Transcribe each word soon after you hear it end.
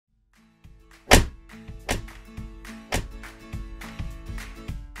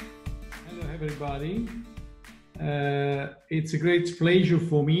everybody. It's a great pleasure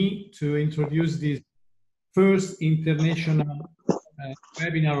for me to introduce this first international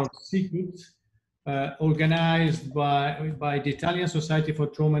webinar of SICUT, organized by the Italian Society for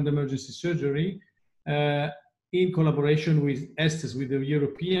Trauma and Emergency Surgery in collaboration with ESTES, with the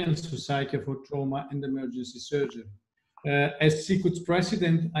European Society for Trauma and Emergency Surgery. As SICUT's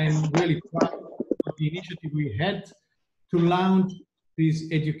president, I am really proud of the initiative we had to launch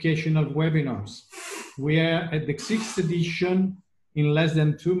these educational webinars. We are at the 6th edition in less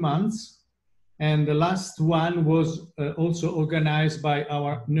than 2 months, and the last one was also organized by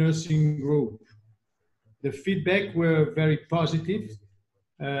our nursing group. The feedback were very positive,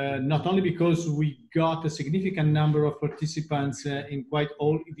 not only because we got a significant number of participants in quite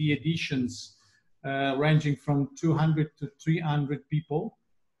all the editions, ranging from 200 to 300 people,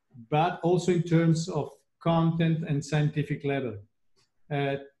 but also in terms of content and scientific level.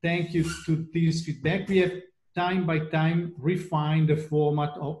 Thank you to this feedback. We have time by time refined the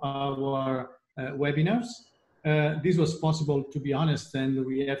format of our webinars. This was possible, to be honest, and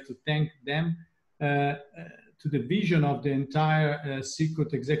we have to thank them to the vision of the entire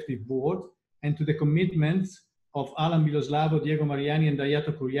SICUT Executive Board and to the commitment of Alan Biloslavo, Diego Mariani, and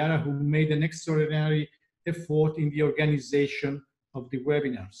Hayato Kurihara, who made an extraordinary effort in the organization of the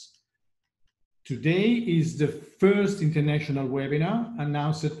webinars. Today is the first international webinar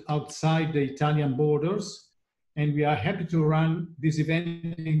announced outside the Italian borders, and we are happy to run this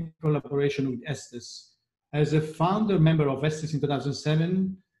event in collaboration with ESTES. As a founder member of ESTES in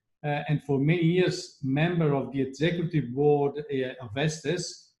 2007, and for many years member of the executive board of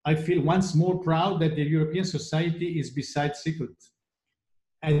ESTES, I feel once more proud that the European Society is beside SICUT.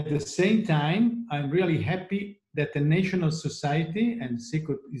 At the same time, I'm really happy that the national society, and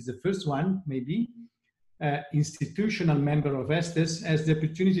SICUT is the first one, maybe, institutional member of ESTES, has the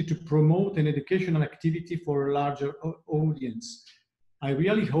opportunity to promote an educational activity for a larger audience. I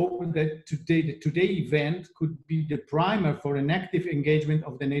really hope that the today event could be the primer for an active engagement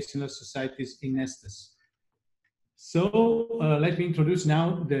of the national societies in ESTES. So let me introduce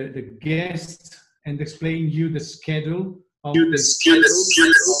now the guests and explain you the schedule of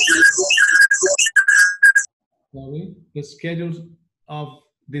the schedule of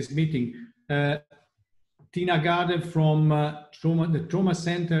this meeting. Tina Gaarder from the Trauma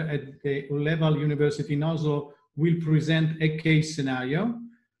Center at the Level University in Oslo will present a case scenario.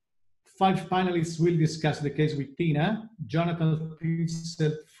 5 panelists will discuss the case with Tina. Jonathan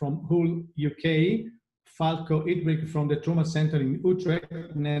Tilsed from Hull, UK. Falco Hietbrink from the Trauma Center in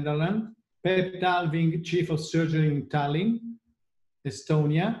Utrecht, Netherlands. Peep Talving, Chief of Surgery in Tallinn,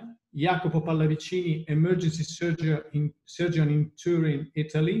 Estonia. Jacopo Pallavicini, emergency surgeon in Turin,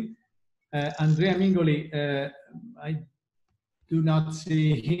 Italy. Andrea Mingoli, I do not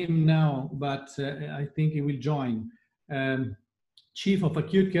see him now, but I think he will join. Chief of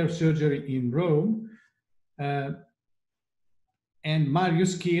Acute Care Surgery in Rome. And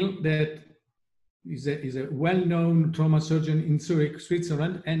Marius Keel, that is a well-known trauma surgeon in Zurich,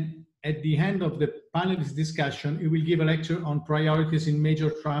 Switzerland. And at the end of the panelist discussion, he will give a lecture on priorities in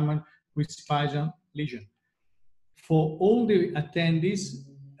major trauma with spinal lesion. For all the attendees,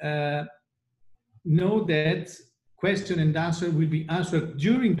 know that question and answer will be answered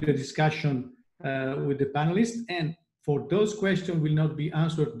during the discussion with the panelists, and for those questions will not be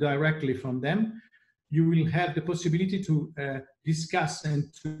answered directly from them. You will have the possibility to discuss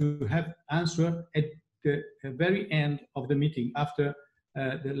and to have answer at the very end of the meeting after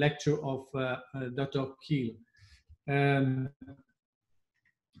the lecture of Dr. Keel.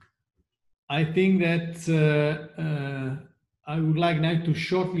 I think that I would like now to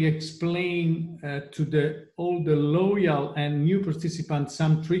shortly explain to all the loyal and new participants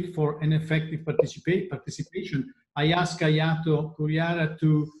some trick for an effective participation. I asked Hayato Kurihara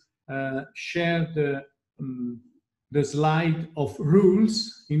to share the slide of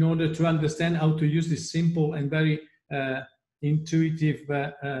rules in order to understand how to use this simple and very intuitive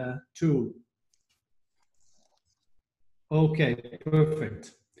tool. Okay,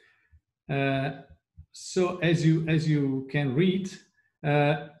 perfect. So as you can read,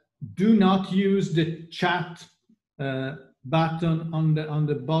 do not use the chat button on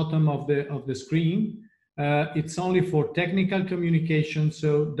the bottom of the screen. It's only for technical communication,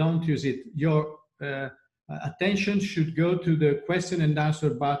 so don't use it. Your attention should go to the question and answer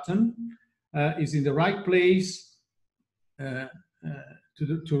button. Is in the right place.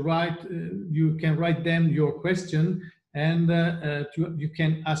 To write, you can write them your question, and you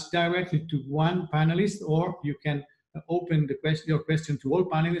can ask directly to one panelist, or you can open your question to all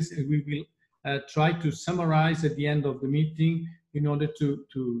panelists, and we will try to summarize at the end of the meeting in order to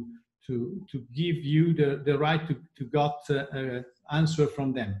give you the right to get answer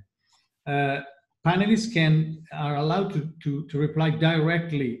from them. Panelists are allowed to reply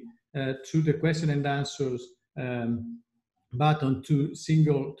directly to the question and answers button to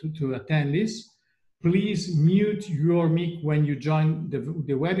attendees. Please mute your mic when you join the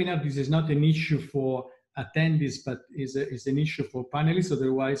webinar. This is not an issue for attendees, but is an issue for panelists.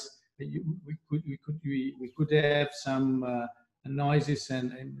 Otherwise, we could have some noises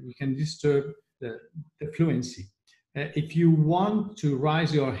and we can disturb the fluency. If you want to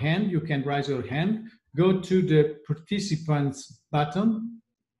raise your hand, you can raise your hand. Go to the participants button,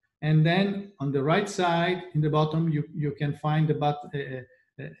 and then on the right side in the bottom you can find the button,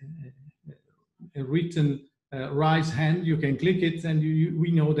 a written raise hand. You can click it, and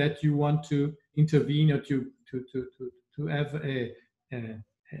we know that you want to intervene or to have a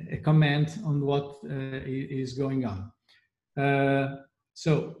comment on what is going on.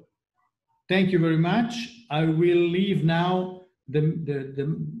 So thank you very much. I will leave now the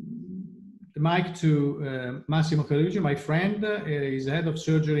mic to Massimo Chiarugi, my friend. He's head of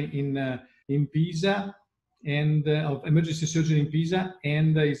surgery in Pisa, and of emergency surgery in Pisa,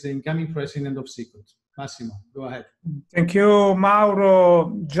 and is the incoming president of SICUT. Massimo, go ahead. Thank you,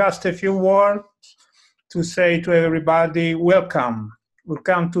 Mauro. Just a few words to say to everybody, welcome.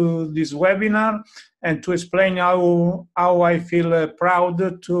 Welcome to this webinar, and to explain how I feel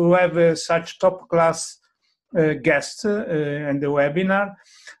proud to have such top-class guests in the webinar.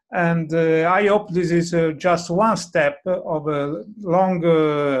 And I hope this is just one step of a long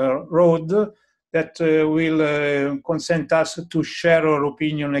road that will consent us to share our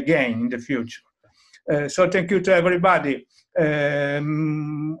opinion again in the future. So thank you to everybody.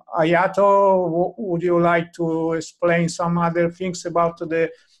 Hayato, would you like to explain some other things about the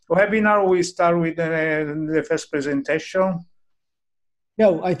webinar? We start with the first presentation.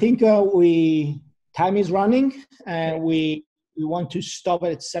 No, I think time is running, and we want to stop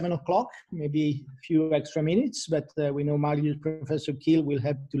at 7 o'clock, maybe a few extra minutes, but we know Marius, Professor Keel will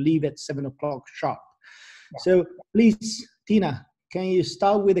have to leave at 7 o'clock sharp. Yeah. So please, Tina, can you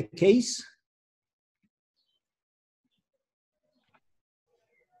start with the case?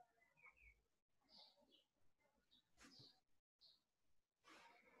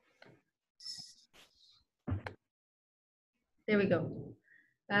 There we go.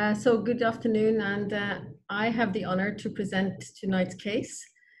 So good afternoon, and I have the honor to present tonight's case.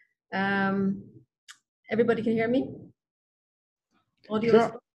 Everybody can hear me? Audio?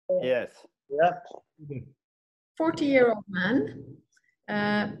 Sure. Yes. Yeah. 40-year-old man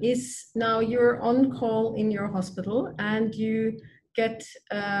is now you're on call in your hospital, and you get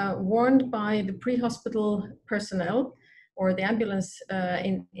warned by the pre-hospital personnel or the ambulance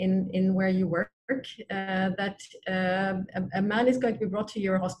in where you work that a man is going to be brought to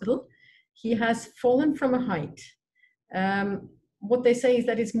your hospital. He has fallen from a height. What they say is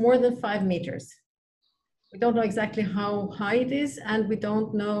that it's more than 5 meters. We don't know exactly how high it is, and we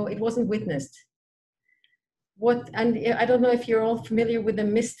don't know, it wasn't witnessed. And I don't know if you're all familiar with the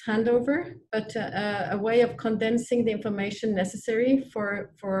missed handover, but a way of condensing the information necessary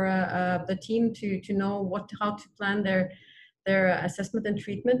for the team to know how to plan their assessment and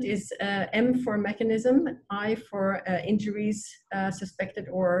treatment is M for mechanism, I for injuries suspected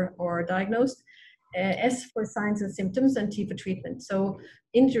or diagnosed, S for signs and symptoms, and T for treatment. So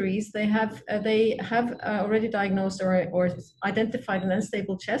injuries, they have already diagnosed or identified an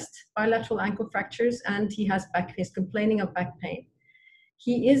unstable chest, bilateral ankle fractures, and he's complaining of back pain.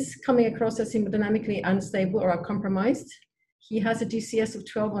 He is coming across as hemodynamically unstable or compromised. He has a GCS of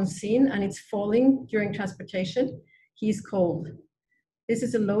 12 on scene, and it's falling during transportation. He's cold. This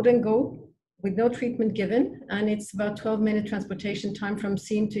is a load and go with no treatment given, and it's about 12-minute transportation time from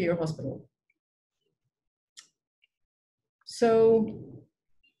scene to your hospital. So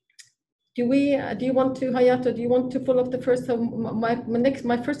do you want to, Hayato, do you want to follow up the first?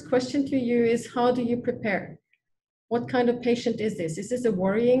 My first question to you is, how do you prepare? What kind of patient is this? Is this a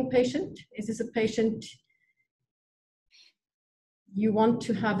worrying patient? Is this a patient you want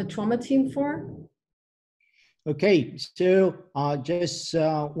to have a trauma team for? Okay, so just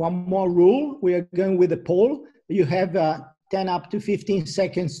one more rule. We are going with a poll. You have 10 up to 15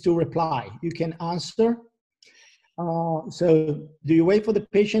 seconds to reply. You can answer. So do you wait for the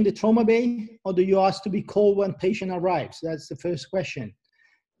patient in the trauma bay, or do you ask to be called when patient arrives? That's the first question.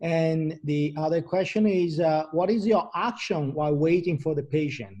 And the other question is, what is your action while waiting for the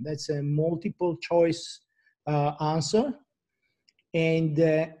patient? That's a multiple choice answer. And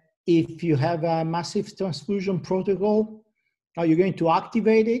if you have a massive transfusion protocol, are you going to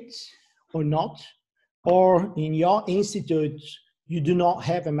activate it or not? Or in your institute, you do not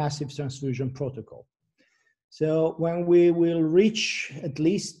have a massive transfusion protocol. So when we will reach at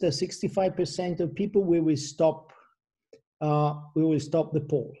least 65% of people, we will stop the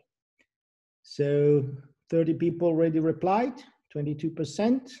poll. So 30 people already replied,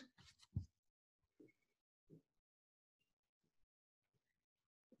 22%.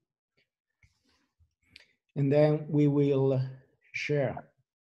 And then we will share.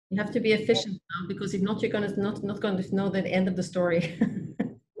 You have to be efficient now, because if not, you're not going to know the end of the story.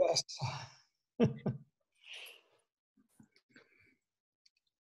 Yes.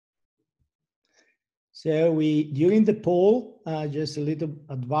 So during the poll, just a little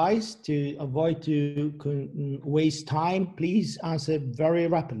advice to avoid to waste time. Please answer very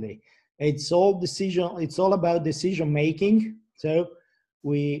rapidly. It's all about decision making. So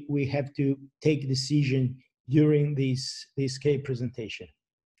we have to take decision during this case presentation.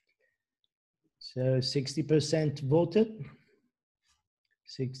 So 60% voted,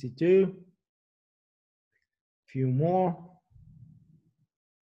 62, few more.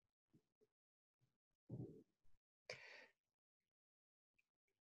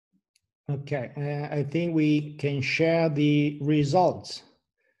 Okay, I think we can share the results.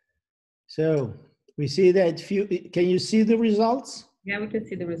 So we see that can you see the results? Yeah, we can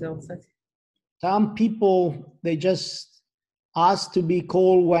see the results. Some people, they just ask to be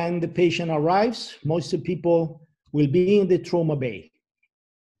called when the patient arrives. Most of the people will be in the trauma bay.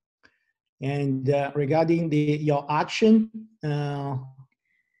 And regarding your action,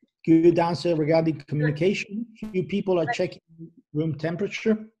 good answer regarding communication. Few people are checking room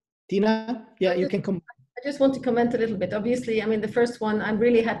temperature. Tina, yeah, you can come. I just want to comment a little bit. Obviously, I mean, the first one, I'm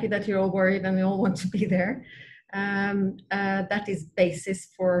really happy that you're all worried and we all want to be there. That is basis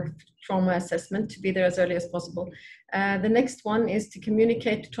for trauma assessment, to be there as early as possible. The next one is to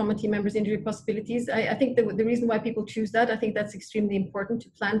communicate to trauma team members injury possibilities. I think the reason why people choose that, I think that's extremely important to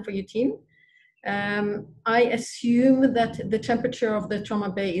plan for your team. I assume that the temperature of the trauma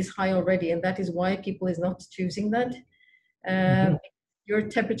bay is high already, and that is why people is not choosing that. Your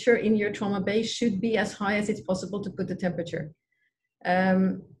temperature in your trauma bay should be as high as it's possible to put the temperature.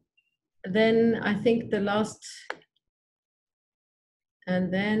 Then I think the last,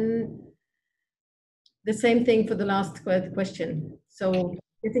 and then the same thing for the last question. So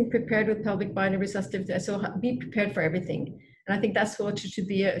getting prepared with pelvic binary resuscitation. So be prepared for everything. And I think that's what should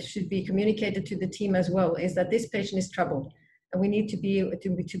be communicated to the team as well, is that this patient is troubled and we need to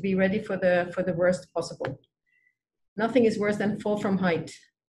be ready for the worst possible. Nothing is worse than fall from height.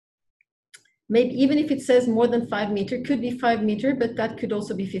 Maybe even if it says more than 5 meters, could be 5 meters, but that could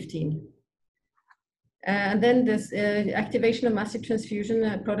also be 15. And then this activation of massive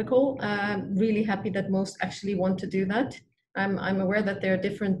transfusion protocol. Really happy that most actually want to do that. I'm aware that there are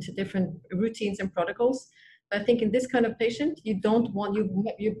different routines and protocols. But I think in this kind of patient, you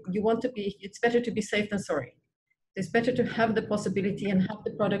want to be. It's better to be safe than sorry. It's better to have the possibility and have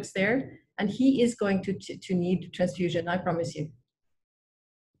the products there. And he is going to need transfusion, I promise you.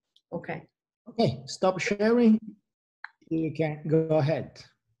 Okay. Okay, stop sharing. You can go ahead.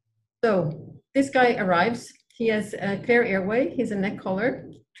 So this guy arrives. He has a clear airway. He's a neck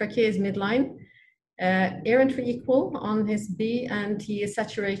collar. Trachea is midline. Air entry equal on his B, and he is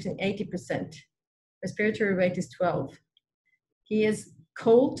saturating 80%. Respiratory rate is 12. He is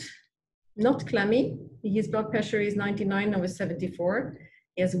cold, not clammy. His blood pressure is 99 over 74.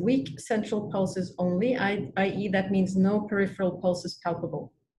 He has weak central pulses only, i.e. that means no peripheral pulses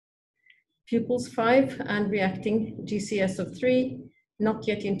palpable. Pupils 5 and reacting, GCS of 3, not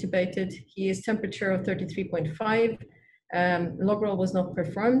yet intubated. He is temperature of 33.5. Log roll was not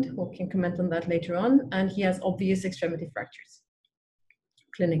performed. We can comment on that later on. And he has obvious extremity fractures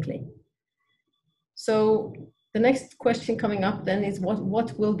clinically. So the next question coming up then is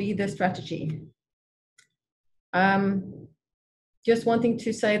what will be the strategy? Just wanting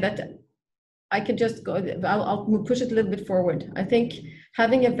to say that I can just go, I'll push it a little bit forward. I think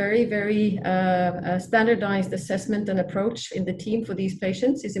having a very, very standardized assessment and approach in the team for these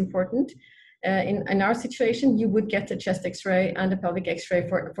patients is important. In our situation, you would get a chest x-ray and a pelvic x-ray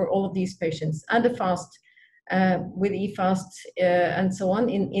for all of these patients, and a FAST with eFAST and so on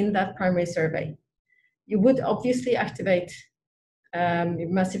in that primary survey. You would obviously activate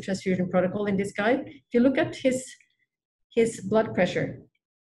massive transfusion protocol in this guy. If you look at his blood pressure,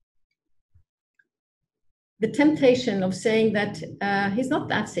 the temptation of saying that he's not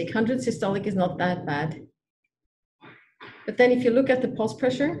that sick, 100 systolic is not that bad. But then if you look at the pulse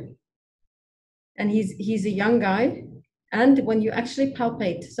pressure, and he's a young guy, and when you actually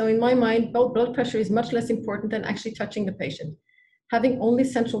palpate, so in my mind, blood pressure is much less important than actually touching the patient. Having only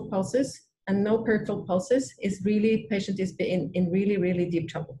central pulses and no peripheral pulses, is really, patient is in really, really deep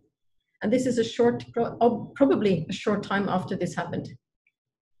trouble. And this is a short, probably a short time after this happened.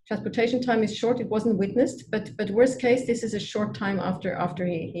 Transportation time is short, it wasn't witnessed, but worst case, this is a short time after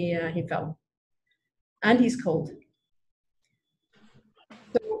he fell. And he's cold.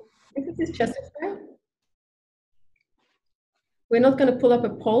 So this is his chest X-ray. We're not going to pull up a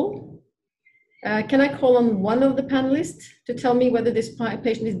poll. Can I call on one of the panelists to tell me whether this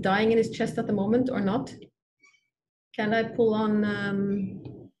patient is dying in his chest at the moment or not? Can I pull on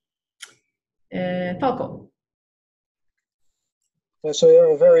Falco? So you have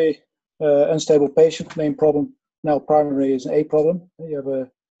a very unstable patient. Main problem now primarily is an A problem. You have a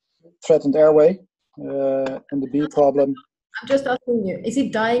threatened airway, and the B problem. I'm just asking you, is he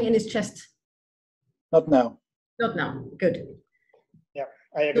dying in his chest? Not now. Not now, good. Yeah,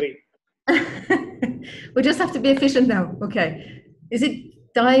 I agree. We just have to be efficient now, okay. Is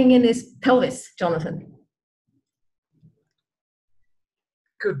it dying in his pelvis, Jonathan?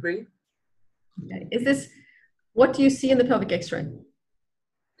 Could be. Okay. Is this, what do you see in the pelvic X-ray?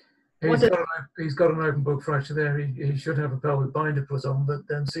 He's got an open book fracture there. He should have a pelvic binder put on, but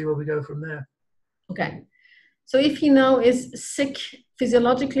then see where we go from there. Okay. So if he now is sick,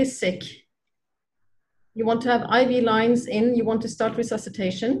 physiologically sick, you want to have IV lines in, you want to start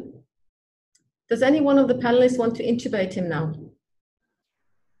resuscitation. Does any one of the panelists want to intubate him now?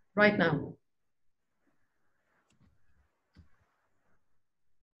 Right now?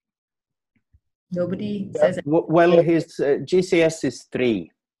 Nobody says it. Well, his GCS is 3.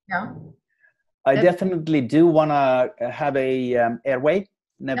 Yeah. I definitely do want to have a airway.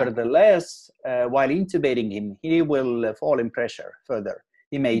 Nevertheless, while intubating him, he will fall in pressure further.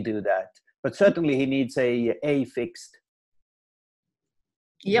 He may do that, but certainly he needs a fixed.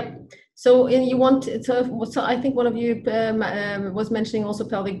 Yep. So you want, so I think one of you was mentioning also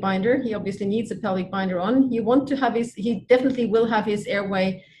pelvic binder. He obviously needs a pelvic binder on. You want to have his, he definitely will have his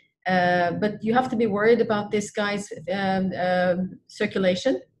airway, but you have to be worried about this guy's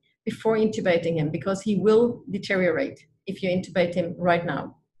circulation before intubating him, because he will deteriorate if you intubate him right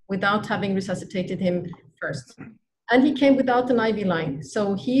now without having resuscitated him first. And he came without an IV line,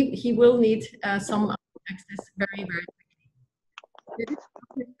 so he will need some access very, very quickly.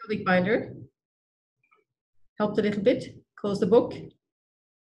 Pelvic binder helped a little bit. Close the book.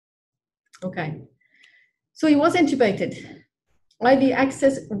 Okay. So he was intubated. IV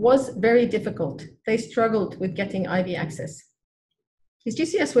access was very difficult. They struggled with getting IV access. His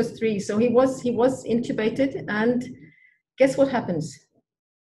GCS was 3, so he was intubated, and guess what happens?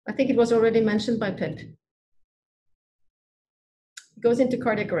 I think it was already mentioned by Peep. He goes into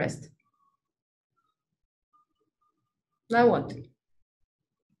cardiac arrest. Now what?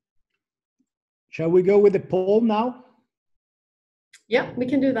 Shall we go with the poll now? Yeah, we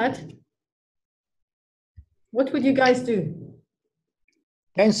can do that. What would you guys do?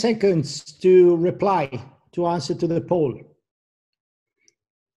 10 seconds to reply, to answer to the poll.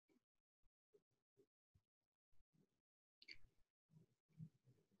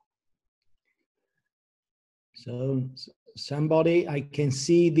 So somebody, I can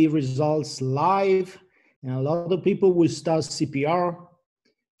see the results live, and a lot of people will start CPR.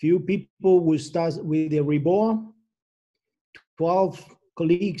 Few people will start with a reborn. 12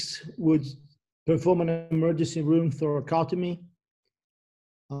 colleagues would perform an emergency room thoracotomy.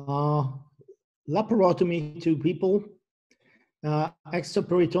 Laparotomy, 2 people.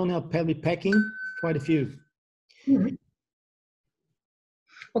 Extraperitoneal pelvic packing, quite a few. Mm-hmm.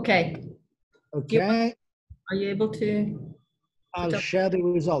 Okay. Okay. Are you able to? I'll share the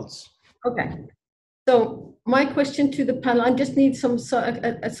results. Okay. So my question to the panel, I just need some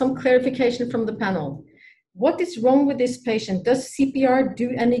clarification from the panel. What is wrong with this patient? Does CPR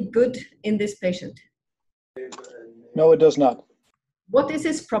do any good in this patient? No, it does not. What is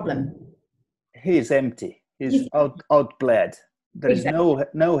his problem? He is empty. He's outbled. There is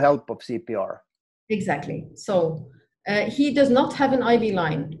no help of CPR. Exactly. So he does not have an IV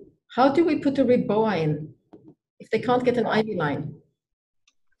line. How do we put a RIBOA in if they can't get an IV line?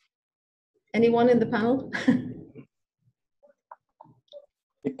 Anyone in the panel?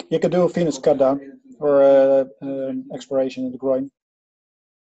 You could do a venous cut down or exploration in the groin.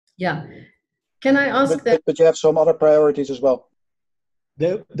 Yeah. Can I ask that? But you have some other priorities as well.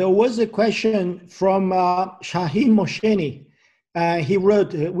 There was a question from Shaheen Mosheni. He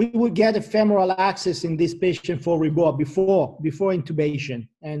wrote, we would get a femoral access in this patient for RIBOA before intubation,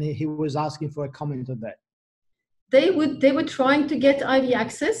 and he was asking for a comment on that. They were trying to get IV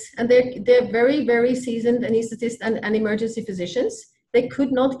access, and they're very, very seasoned anesthetists and emergency physicians. They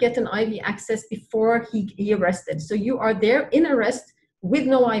could not get an IV access before he arrested. So you are there in arrest with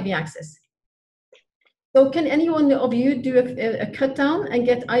no IV access. So can anyone of you do a cut down and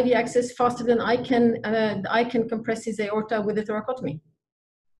get IV access faster than I can compress his aorta with a thoracotomy?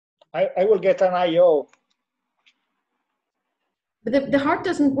 I will get an IO. But the heart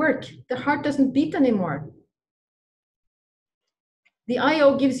doesn't work. The heart doesn't beat anymore. The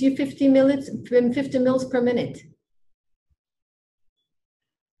IO gives you 50 mils per minute.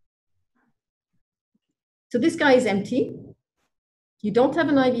 So this guy is empty. You don't have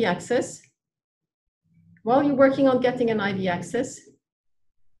an IV access. While you're working on getting an IV access.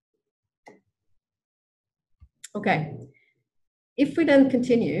 Okay. If we then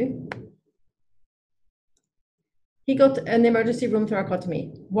continue, he got an emergency room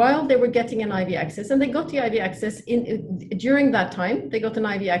thoracotomy while they were getting an IV access, and they got the IV access during that time. They got an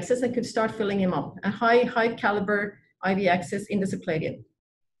IV access and could start filling him up, a high caliber IV access in the subclavian.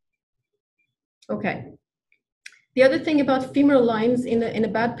 Okay. The other thing about femoral lines in a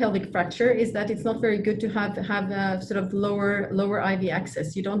bad pelvic fracture is that it's not very good to have a sort of lower IV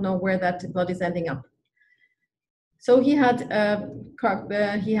access. You don't know where that blood is ending up. So he had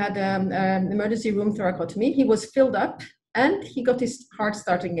emergency room thoracotomy. He was filled up and he got his heart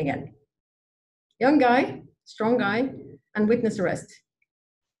starting again. Young guy, strong guy, and witness arrest.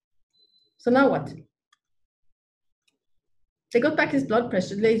 So now what? They got back his blood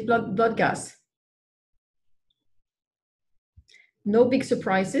pressure, his blood gas. No big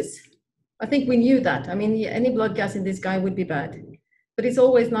surprises. I think we knew that. I mean, any blood gas in this guy would be bad. But it's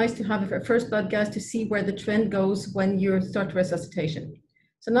always nice to have a first blood gas to see where the trend goes when you start resuscitation.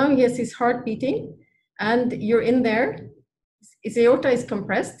 So now he has his heart beating and you're in there. His aorta is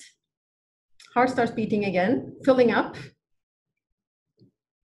compressed. Heart starts beating again, filling up.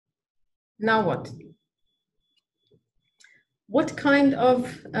 Now what? What kind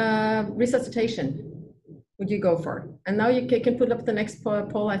of resuscitation would you go for? And now you can put up the next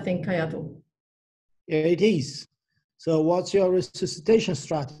poll, I think, Hayato. Yeah, it is. So what's your resuscitation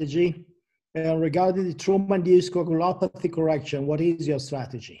strategy? Regarding the trauma-induced coagulopathy correction, what is your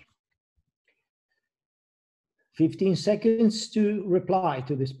strategy? 15 seconds to reply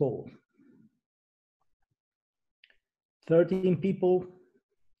to this poll. 13 people,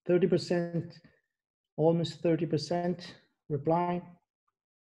 30%, almost 30% replying.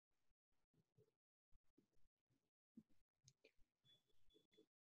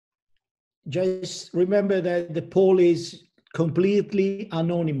 Just remember that the poll is completely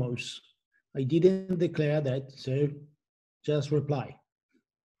anonymous. I didn't declare that, so just reply.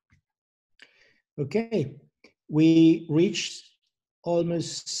 Okay, we reached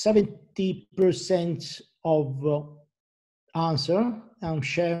almost 70% of answer. I'm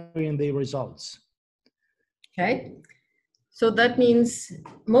sharing the results. Okay, so that means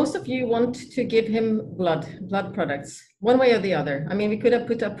most of you want to give him blood products, one way or the other. I mean, we could have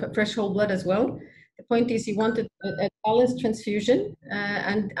put up fresh whole blood as well. The point is you wanted a balanced transfusion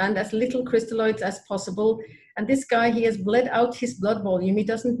and as little crystalloids as possible. And this guy, he has bled out his blood volume. He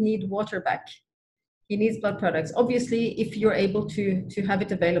doesn't need water back. He needs blood products. Obviously, if you're able to have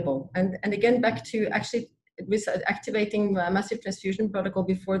it available. And again, back to actually activating massive transfusion protocol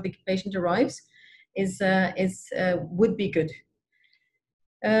before the patient arrives would be good.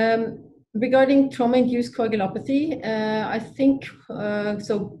 Regarding trauma-induced coagulopathy, I think,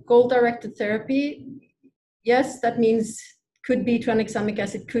 so goal-directed therapy, yes, that means could be tranexamic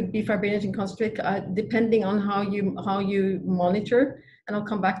acid, could be fibrinogen concentrate, depending on how you monitor, and I'll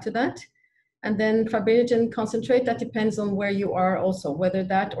come back to that. And then fibrinogen concentrate, that depends on where you are also, whether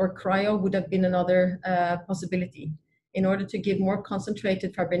that or cryo would have been another possibility in order to give more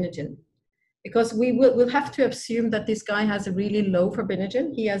concentrated fibrinogen. Because we'll have to assume that this guy has a really low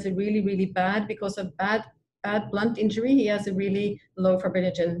fibrinogen. He has a really, really bad, because of bad blunt injury, he has a really low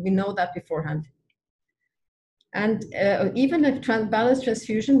fibrinogen. We know that beforehand. And even a balanced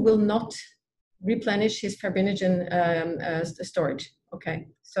transfusion will not replenish his fibrinogen storage. Okay,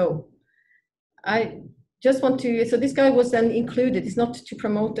 so I just want to, so this guy was then included. It's not to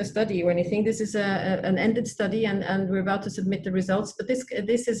promote a study or anything. This is an ended study and we're about to submit the results. But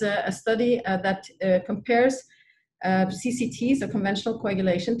this is a study that compares CCTs, or conventional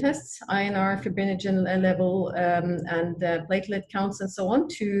coagulation tests, INR, fibrinogen level, and platelet counts and so on,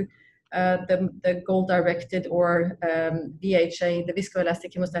 to the goal-directed or VHA, the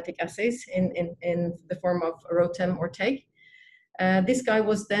viscoelastic hemostatic assays in the form of ROTEM or TEG. This guy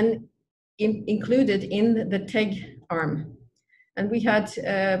was then included in the TEG arm. And we had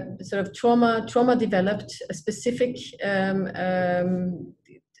sort of trauma developed a specific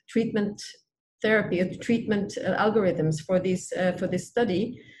treatment therapy, treatment algorithms for this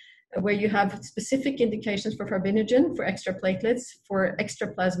study. where you have specific indications for fibrinogen, for extra platelets, for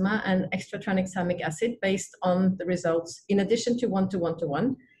extra plasma, and extra tranexamic acid based on the results, in addition to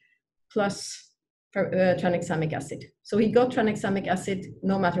 1:1:1, plus tranexamic acid. So he got tranexamic acid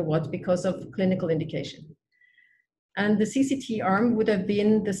no matter what because of clinical indication. And the CCT arm would have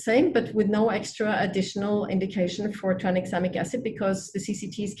been the same, but with no extra additional indication for tranexamic acid, because the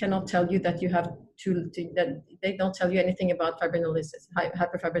CCTs cannot tell you that you have that they don't tell you anything about fibrinolysis,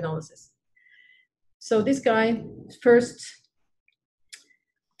 hyperfibrinolysis. So this guy first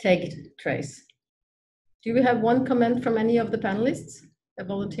tagged trace. Do we have one comment from any of the panelists? A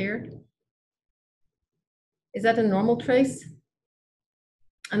volunteer? Is that a normal trace?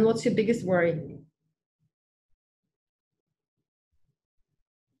 And what's your biggest worry?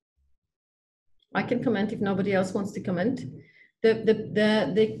 I can comment if nobody else wants to comment.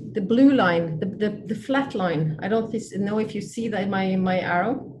 The blue line, the flat line, I don't know if you see that my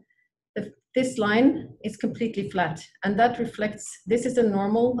arrow. This line is completely flat, and that reflects, this is a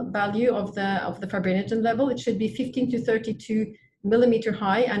normal value of the fibrinogen level. It should be 15 to 32 millimeter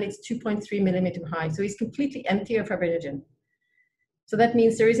high, and it's 2.3 millimeter high. So it's completely empty of fibrinogen. So that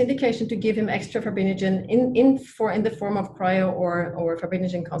means there is indication to give him extra fibrinogen in the form of cryo or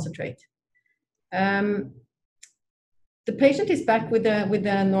fibrinogen concentrate. The patient is back with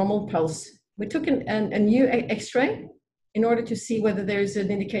a normal pulse. We took a new X-ray in order to see whether there is an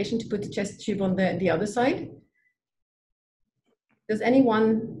indication to put the chest tube on the other side. Does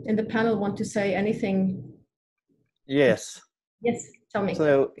anyone in the panel want to say anything? Yes. Yes, tell me.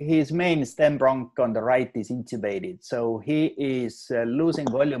 So his main stem bronch on the right is intubated. So he is losing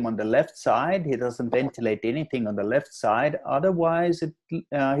volume on the left side. He doesn't ventilate anything on the left side. Otherwise,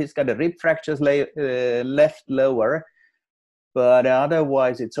 he's got a rib fractures left lower, but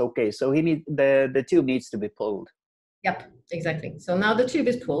otherwise it's okay. So the tube needs to be pulled. Yep, exactly. So now the tube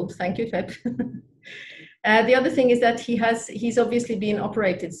is pulled. Thank you, Pep. The other thing is that he's obviously been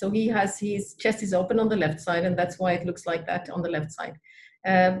operated. So his chest is open on the left side, and that's why it looks like that on the left side.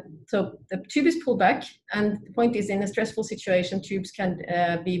 So the tube is pulled back, and the point is, in a stressful situation, tubes can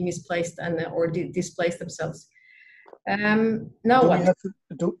be misplaced or displace themselves. Now what?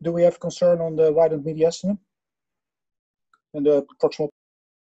 Do we have concern on the widened mediastinum and the proximal?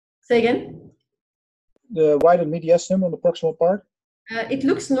 Say again? The widened mediastinum on the proximal part? It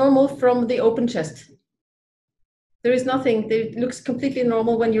looks normal from the open chest. There is nothing, it looks completely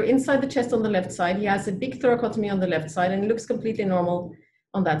normal when you're inside the chest on the left side. He has a big thoracotomy on the left side, and it looks completely normal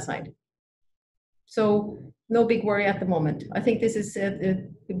on that side. So no big worry at the moment. I think this is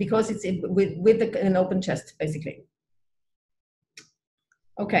because it's with an open chest, basically.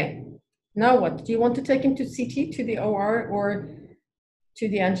 Okay, now what? Do you want to take him to CT, to the OR, or to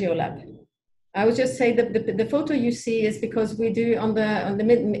the angio lab? I would just say that the photo you see is because we do in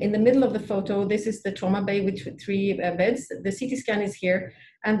the middle of the photo, this is the trauma bay with 3 beds. The CT scan is here,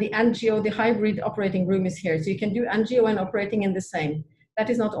 and the angio, the hybrid operating room is here. So you can do angio and operating in the same. That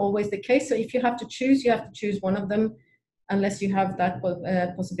is not always the case. So if you have to choose one of them, unless you have that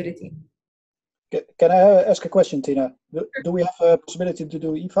possibility. Can I ask a question, Tina? Do we have a possibility to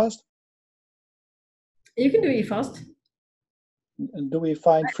do eFast? You can do eFast. And do we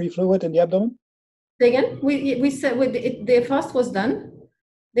find free fluid in the abdomen? Again, we said the fast was done.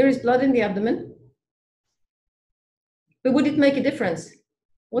 There is blood in the abdomen. But would it make a difference?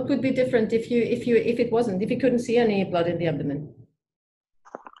 What would be different if it wasn't? If you couldn't see any blood in the abdomen?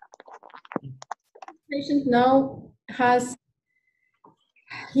 The patient now has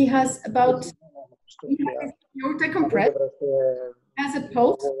about aorta compressed, has a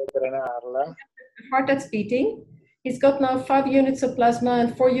pulse, a heart that's beating. He's got now 5 units of plasma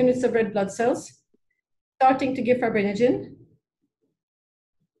and 4 units of red blood cells, starting to give fibrinogen.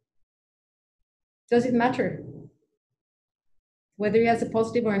 Does it matter whether he has a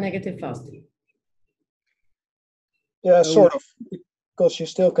positive or a negative fast? Yeah, sort of, because you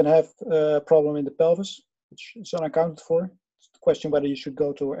still can have a problem in the pelvis, which is unaccounted for. It's the question whether you should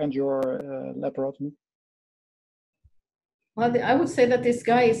go to angio or laparotomy. Well, I would say that this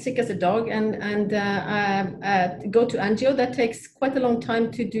guy is sick as a dog, and go to angio. That takes quite a long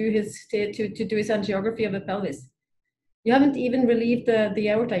time to do his angiography of the pelvis. You haven't even relieved the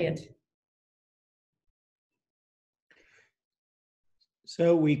aorta yet.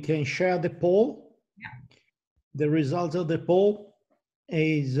 So we can share the poll. Yeah. The result of the poll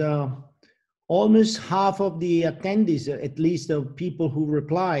is almost half of the attendees, at least of people who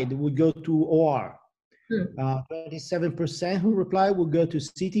replied, would go to OR. 27% who replied will go to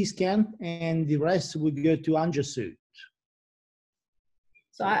CT scan, and the rest would go to angio-suit.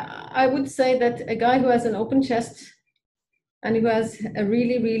 So I would say that a guy who has an open chest and who has a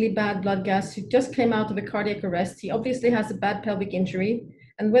really, really bad blood gas, who just came out of a cardiac arrest. He obviously has a bad pelvic injury,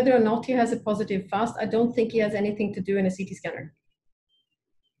 and whether or not he has a positive FAST, I don't think he has anything to do in a CT scanner.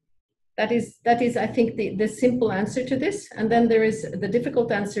 That is, I think, the simple answer to this. And then there is the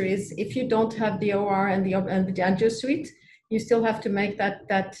difficult answer is, if you don't have the OR and the angio suite, you still have to make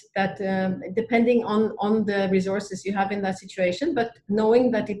that depending on the resources you have in that situation, but knowing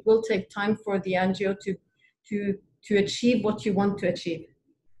that it will take time for the angio to achieve what you want to achieve.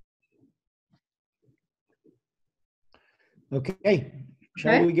 Okay,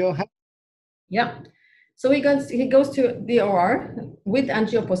 shall we go ahead? Yeah. So he goes to the OR with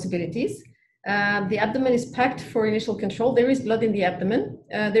angio possibilities. The abdomen is packed for initial control. There is blood in the abdomen.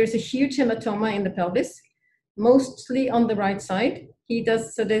 There is a huge hematoma in the pelvis, mostly on the right side.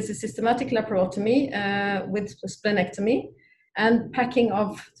 So there's a systematic laparotomy with splenectomy and packing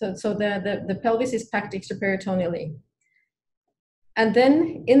of, so the pelvis is packed extraperitoneally. And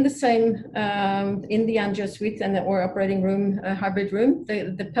then in the same, in the angio suite or operating room, hybrid room,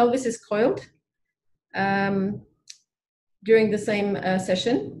 the pelvis is coiled during the same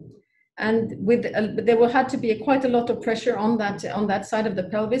session, and there had to be quite a lot of pressure on that side of the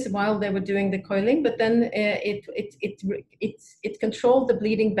pelvis while they were doing the coiling. But then it controlled the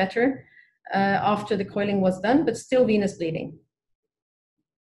bleeding better after the coiling was done, but still venous bleeding.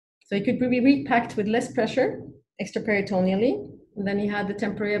 So it could be repacked with less pressure extraperitoneally, and then he had the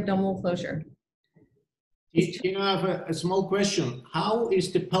temporary abdominal closure. You have a small question. How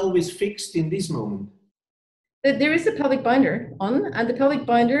is the pelvis fixed in this moment? There is a pelvic binder on, and the pelvic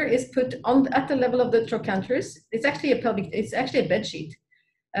binder is put on at the level of the trochanterus. It's actually a bed sheet,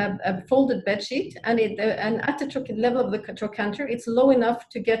 a folded bed sheet, and at the level of the trochanter, it's low enough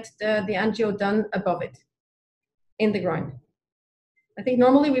to get the angio done above it, in the groin. I think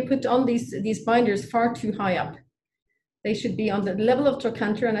normally we put on these binders far too high up. They should be on the level of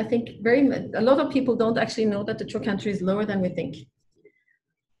trochanter, and I think a lot of people don't actually know that the trochanter is lower than we think.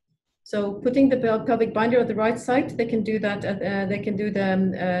 So putting the pelvic binder on the right side, they can do that. They can do the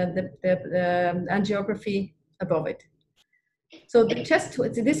angiography above it. So the chest,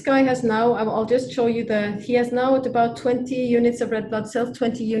 this guy has now, I'll just show you he has now at about 20 units of red blood cells,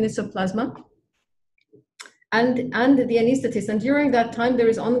 20 units of plasma, and the anesthetist. And during that time, there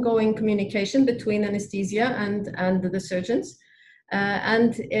is ongoing communication between anesthesia and the surgeons.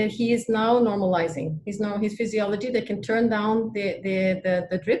 And he is now normalizing. His physiology, they can turn down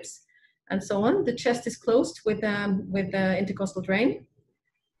the drips and so on. The chest is closed with the intercostal drain.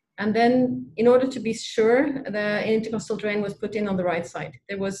 And then in order to be sure, the intercostal drain was put in on the right side.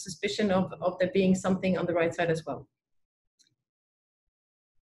 There was suspicion of there being something on the right side as well.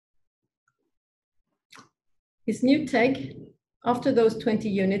 His new take, after those 20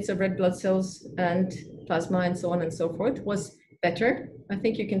 units of red blood cells and plasma and so on and so forth, was better. I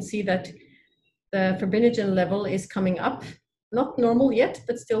think you can see that the fibrinogen level is coming up, not normal yet,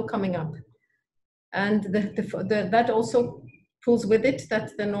 but still coming up. And that also pulls with it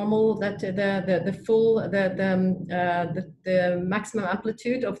that the normal, that the maximum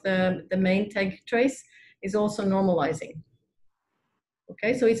amplitude of the main tag trace is also normalizing.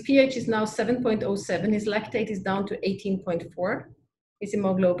 Okay, so his pH is now 7.07. His lactate is down to 18.4. His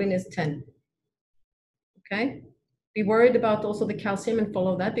hemoglobin is 10. Okay. Be worried about also the calcium and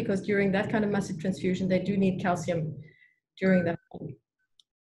follow that, because during that kind of massive transfusion, they do need calcium during that.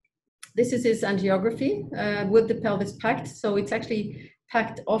 This is his angiography with the pelvis packed. So it's actually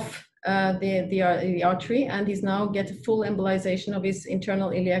packed off the artery, and he's now get a full embolization of his internal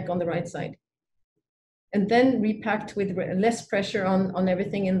iliac on the right side. And then repacked with less pressure on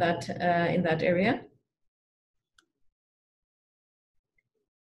everything in that area.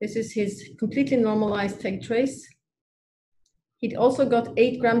 This is his completely normalized tag trace. He'd also got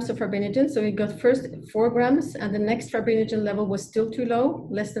 8 grams of fibrinogen, so he got first 4 grams, and the next fibrinogen level was still too low,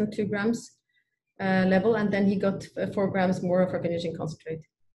 less than 2 grams level, and then he got 4 grams more of fibrinogen concentrate.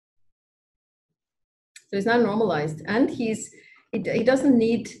 So he's now normalized, and he doesn't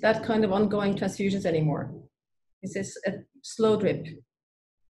need that kind of ongoing transfusions anymore. This is a slow drip.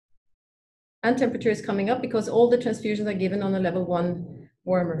 And temperature is coming up because all the transfusions are given on a level 1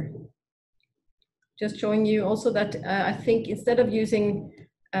 warmer. Just showing you also that I think instead of using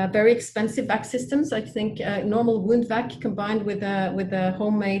very expensive vac systems, I think normal wound vac combined with a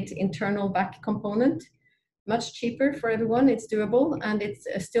homemade internal vac component, much cheaper for everyone. It's doable, and it's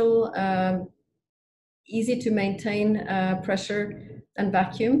still easy to maintain pressure and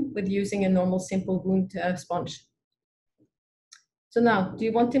vacuum with using a normal simple wound sponge. So now, do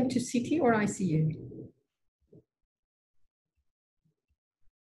you want him to CT or ICU?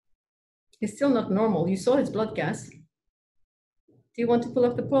 He's still not normal. You saw his blood gas. Do you want to pull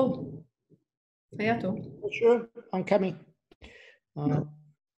up the poll? Hayato? Sure, I'm coming. Do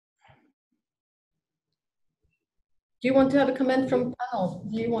you want to have a comment from panel?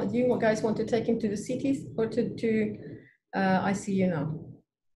 Do you guys want to take him to the CTs or to ICU now?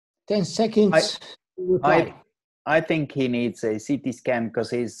 10 seconds. I think he needs a CT scan because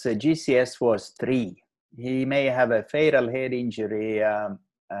his GCS was 3. He may have a fatal head injury.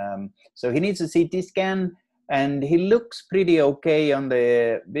 So he needs a CT scan, and he looks pretty okay on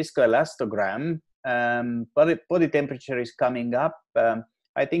the viscoelastogram. Body temperature is coming up.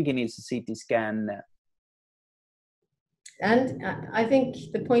 I think he needs a CT scan. And I think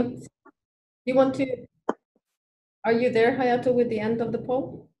the point, are you there, Hayato, with the end of the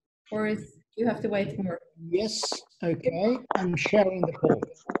poll? Or you have to wait more? Yes, okay, I'm sharing the poll.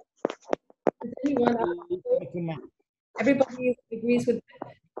 Everybody agrees with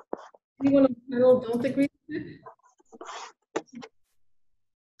that? Anyone on the panel don't agree with it?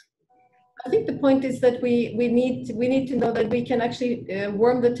 I think the point is that we need to know that we can actually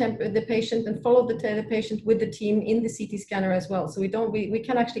warm the patient and follow the patient with the team in the CT scanner as well. So we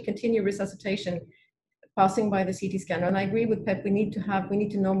can actually continue resuscitation passing by the CT scanner. And I agree with Pep. We need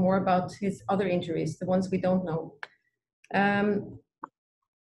to know more about his other injuries, the ones we don't know. Can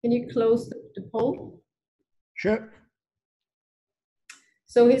you close the poll? Sure.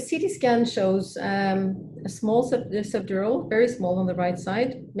 So his CT scan shows a small subdural, very small on the right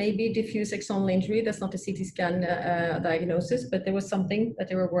side, maybe diffuse axonal injury. That's not a CT scan diagnosis, but there was something that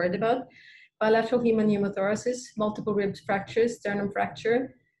they were worried about. Bilateral hemopneumothorax, multiple rib fractures, sternum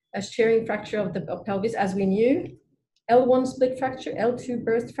fracture, a shearing fracture of the pelvis, as we knew, L1 split fracture, L2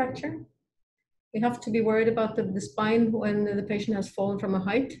 burst fracture. We have to be worried about the spine when the patient has fallen from a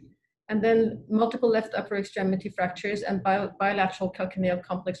height. And then multiple left upper extremity fractures and bilateral calcaneal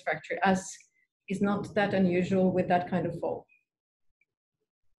complex fracture, as is not that unusual with that kind of fall.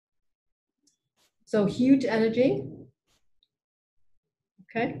 So huge energy.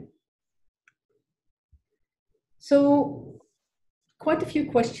 Okay. So quite a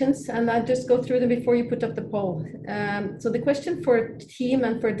few questions, and I'll just go through them before you put up the poll. So the question for team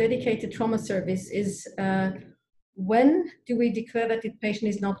and for dedicated trauma service is, when do we declare that the patient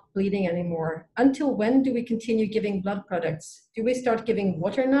is not bleeding anymore? Until when do we continue giving blood products? Do we start giving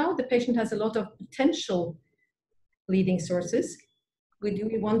water now? The patient has a lot of potential bleeding sources. Do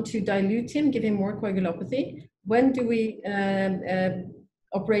we want to dilute him, give him more coagulopathy? When do we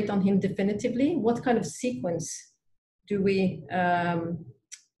operate on him definitively? What kind of sequence do we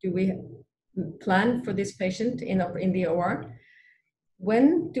plan for this patient in the OR?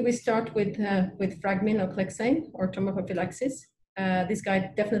 When do we start with Fragmin or Clexane or trauma prophylaxis? This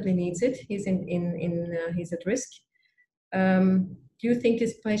guy definitely needs it. He's he's at risk. Do you think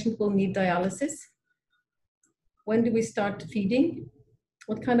this patient will need dialysis? When do we start feeding?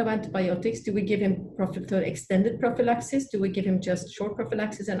 What kind of antibiotics? Do we give him extended prophylaxis? Do we give him just short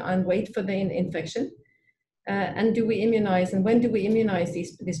prophylaxis and wait for the infection? And do we immunize? And when do we immunize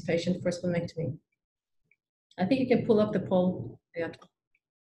this patient for splenectomy? I think you can pull up the poll.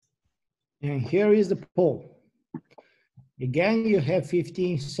 And here is the poll. Again, you have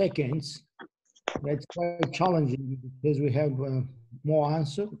 15 seconds. That's quite challenging because we have more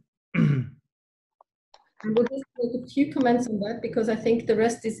answer. And we'll just make a few comments on that because I think the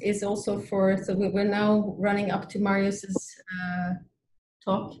rest is also for, so we're now running up to Marius's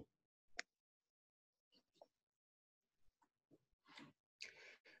talk.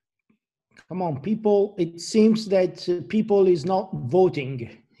 Come on, people. It seems that people is not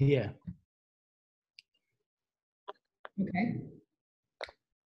voting here. Okay.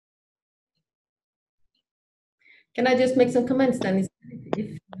 Can I just make some comments then?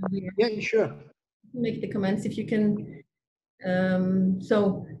 Yeah, sure. Make the comments if you can.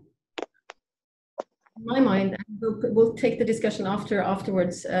 So, in my mind, we'll take the discussion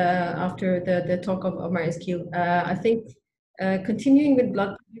afterwards, after the talk of Marius Keel. I think continuing with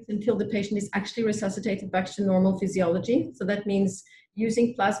blood until the patient is actually resuscitated back to normal physiology. So that means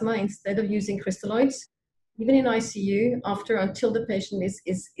using plasma instead of using crystalloids. Even in ICU, until the patient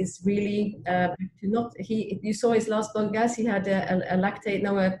is really you saw his last blood gas. He had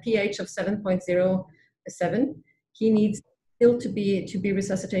a pH of 7.07. He needs still to be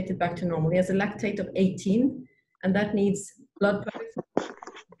resuscitated back to normal. He has a lactate of 18, and that needs blood products.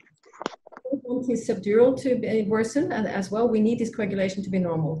 We want his subdural to worsen, and as well, we need his coagulation to be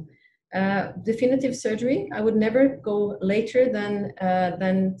normal. Definitive surgery, I would never go later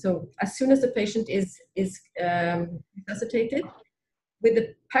than so as soon as the patient is resuscitated. With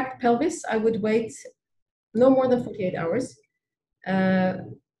the packed pelvis, I would wait no more than 48 hours.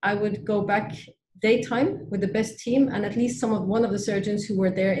 I would go back daytime with the best team and at least one of the surgeons who were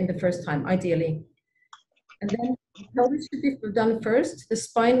there in the first time, ideally. And then the pelvis should be done first. The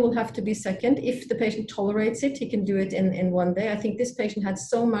spine will have to be second. If the patient tolerates it, he can do it in one day. I think this patient had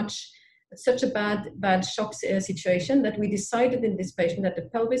such a bad shock situation that we decided in this patient that the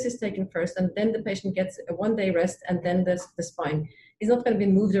pelvis is taken first and then the patient gets a 1 day rest and then the spine. He's not going to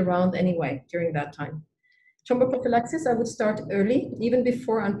be moved around anyway during that time. Thromboprophylaxis, I would start early, even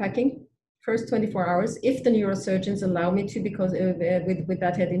before unpacking, first 24 hours, if the neurosurgeons allow me to, because with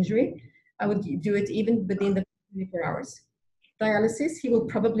that head injury, I would do it even within the 24 hours. Dialysis, he will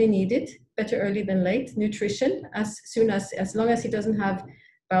probably need it, better early than late. Nutrition, as long as he doesn't have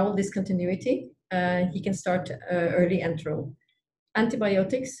bowel discontinuity, he can start early enteral.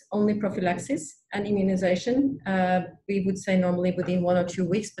 Antibiotics, only prophylaxis, and immunization, we would say normally within 1 or 2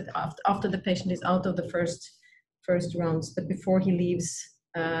 weeks, but after the patient is out of the first rounds, but before he leaves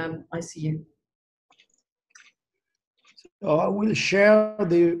ICU. So I will share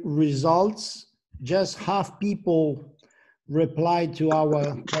the results. Just half people replied to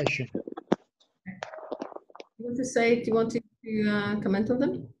our question. Do you want to comment on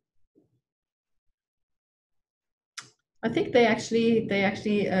them? I think they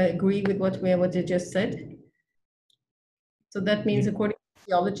actually agree with what you just said. So that means according to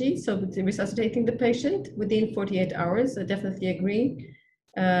physiology, so resuscitating the patient within 48 hours, I definitely agree.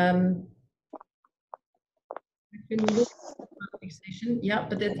 Fixation, yeah,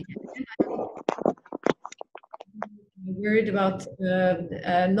 but then I'm worried about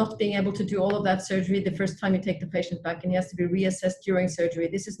not being able to do all of that surgery the first time you take the patient back, and he has to be reassessed during surgery.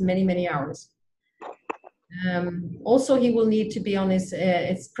 This is many hours. Also, he will need to be on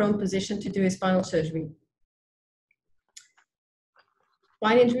his prone position to do his spinal surgery.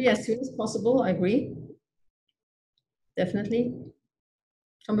 Spine injury as soon as possible, I agree. Definitely.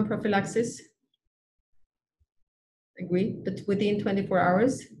 Thromboprophylaxis, agree, but within 24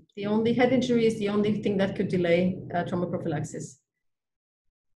 hours. The only head injury is the only thing that could delay thromboprophylaxis.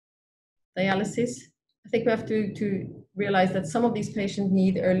 Dialysis, I think we have to realize that some of these patients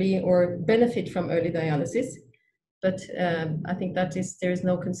need early or benefit from early dialysis, but I think there is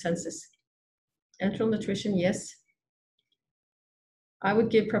no consensus. Enteral nutrition, yes. I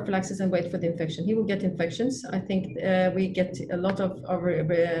would give prophylaxis and wait for the infection. He will get infections. I think we get a lot of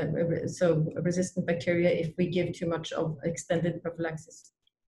resistant bacteria if we give too much of extended prophylaxis.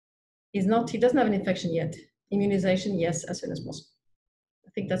 He doesn't have an infection yet. Immunization, yes, as soon as possible. I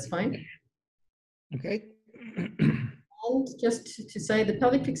think that's fine. Okay. And just to say, the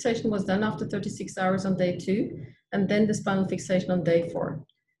pelvic fixation was done after 36 hours on day 2, and then the spinal fixation on day 4.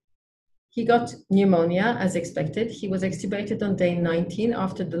 He got pneumonia as expected. He was extubated on day 19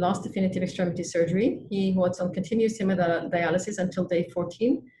 after the last definitive extremity surgery. He was on continuous hemodialysis until day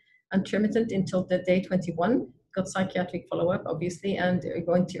 14, intermittent until the day 21, got psychiatric follow-up, obviously, and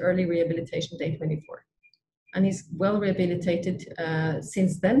going to early rehabilitation day 24. And he's well rehabilitated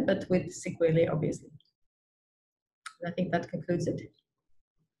since then, but with sequelae, obviously. And I think that concludes it.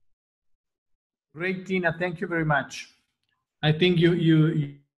 Great, Tina. Thank you very much. I think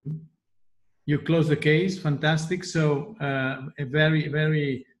you close the case. Fantastic. So a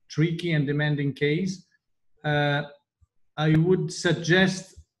very tricky and demanding case. I would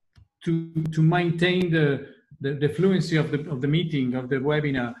suggest to maintain the fluency of the meeting, of the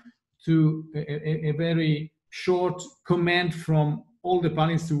webinar, to a very short comment from all the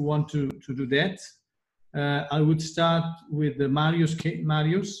panelists who want to do that. I would start with the Marius.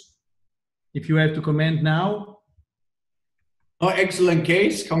 If you have to comment now. Oh, excellent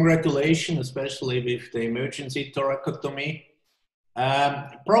case. Congratulations, especially with the emergency thoracotomy.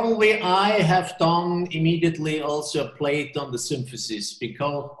 Probably I have done immediately also a plate on the symphysis,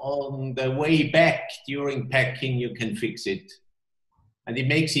 because on the way back during packing you can fix it. And it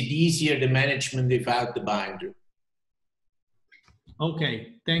makes it easier, the management, without the binder.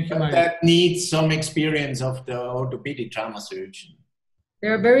 Okay, thank you, But that needs some experience of the orthopedic trauma surgeon. They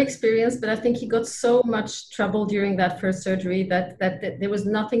are very experienced, but I think he got so much trouble during that first surgery that there was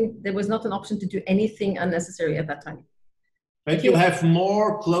not an option to do anything unnecessary at that time. But you have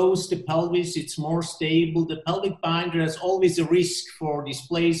more closed the pelvis, it's more stable. The pelvic binder has always a risk for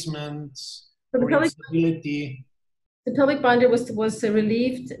displacement, or instability. The pelvic binder was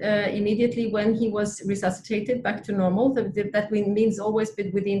relieved immediately when he was resuscitated back to normal. That means always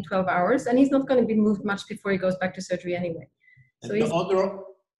within 12 hours, and he's not going to be moved much before he goes back to surgery anyway. So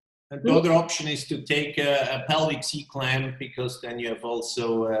the other option is to take a pelvic C-clamp, because then you have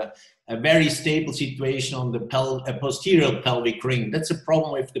also a very stable situation on the posterior pelvic ring. That's a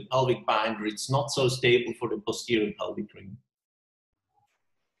problem with the pelvic binder. It's not so stable for the posterior pelvic ring.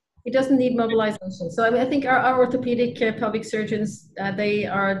 He doesn't need mobilization. So I mean, I think our orthopedic pelvic surgeons, they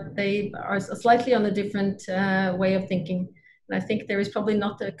are slightly on a different way of thinking. And I think there is probably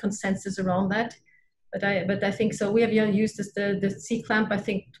not a consensus around that. But I think so. We have used the C-clamp, I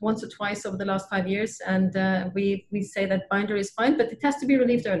think, once or twice over the last 5 years. And we say that binder is fine, but it has to be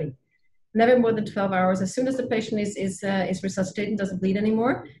relieved early. Never more than 12 hours. As soon as the patient is resuscitated, doesn't bleed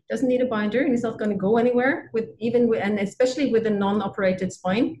anymore, doesn't need a binder, and he's not going to go anywhere. And especially with a non-operated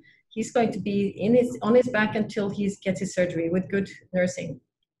spine, he's going to be on his back until he gets his surgery with good nursing,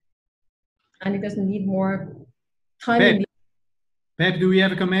 and he doesn't need more time. Pep, do we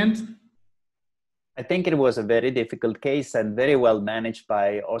have a comment? I think it was a very difficult case and very well managed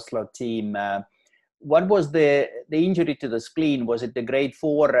by Oslo team. What was the injury to the spleen? Was it the grade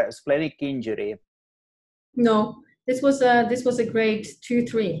 4 splenic injury? No, this was a grade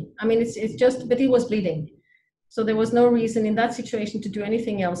 2-3. I mean, it's just, but he was bleeding, so there was no reason in that situation to do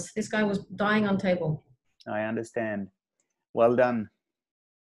anything else. This guy was dying on table. I understand. Well done.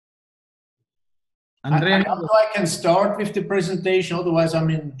 Andrea, I can start with the presentation. Otherwise,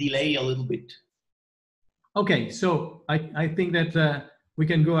 I'm in delay a little bit. Okay, so I think that we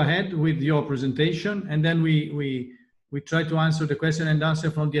can go ahead with your presentation, and then we try to answer the question and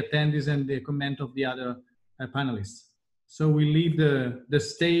answer from the attendees and the comment of the other panelists. So we leave the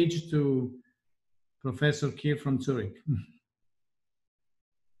stage to Professor Keel from Zurich.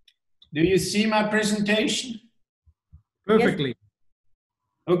 Do you see my presentation? Perfectly.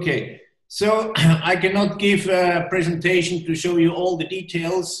 Yes. Okay, so I cannot give a presentation to show you all the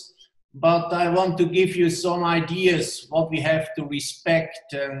details, but I want to give you some ideas what we have to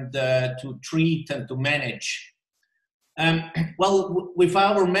respect and to treat and to manage. Well, with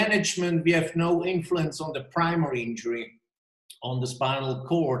our management, we have no influence on the primary injury on the spinal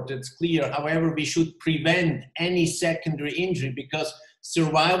cord. That's clear. However, we should prevent any secondary injury, because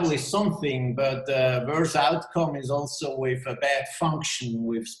survival is something, but worse outcome is also with a bad function,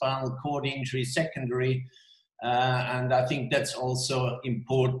 with spinal cord injury secondary. And I think that's also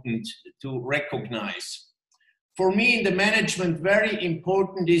important to recognize. For me, in the management, very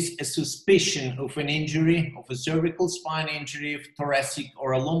important is a suspicion of an injury, of a cervical spine injury, of thoracic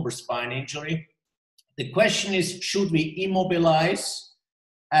or a lumbar spine injury. The question is, should we immobilize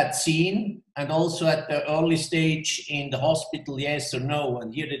at scene and also at the early stage in the hospital, yes or no?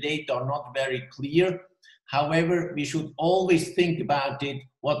 And here the data are not very clear. However, we should always think about it,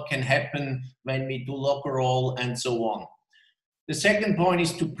 what can happen when we do locker roll and so on. The second point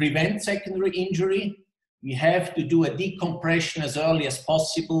is to prevent secondary injury. We have to do a decompression as early as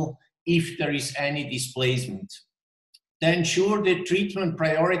possible if there is any displacement. To ensure the treatment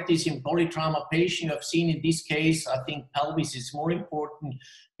priorities in polytrauma patient, I've seen in this case, I think pelvis is more important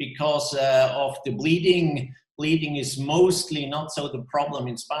because of the bleeding. Bleeding is mostly not so the problem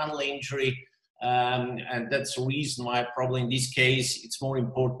in spinal injury. And that's the reason why probably in this case it's more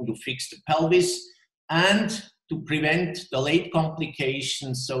important to fix the pelvis and to prevent the late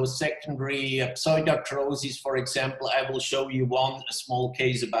complications. So secondary pseudarthrosis, for example, I will show you a small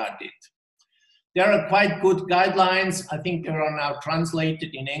case about it. There are quite good guidelines. I think they are now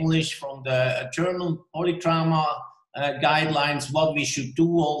translated in English from the journal Polytrauma guidelines, what we should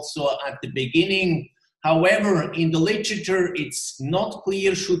do also at the beginning. However, in the literature, it's not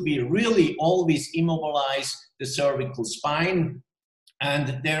clear, should we really always immobilize the cervical spine?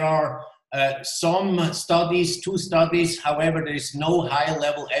 And there are some studies, 2 studies, however, there is no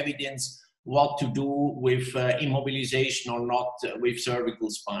high-level evidence what to do with immobilization or not with cervical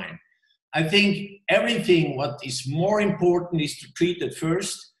spine. I think everything what is more important is to treat it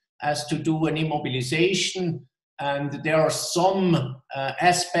first as to do an immobilization. And there are some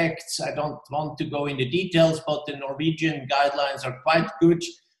aspects, I don't want to go into details, but the Norwegian guidelines are quite good.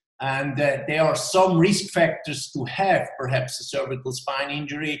 And there are some risk factors to have perhaps a cervical spine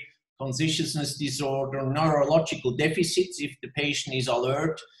injury, consciousness disorder, neurological deficits if the patient is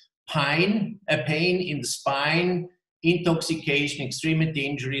alert, pain in the spine, intoxication, extremity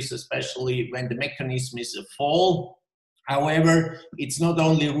injuries, especially when the mechanism is a fall. However, it's not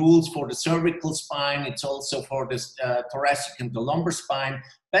only rules for the cervical spine, it's also for the thoracic and the lumbar spine.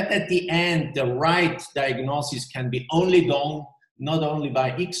 But at the end, the right diagnosis can be only done not only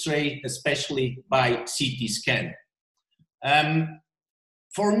by X-ray, especially by CT scan.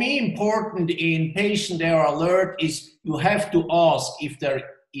 For me, important in patient they are alert is you have to ask if there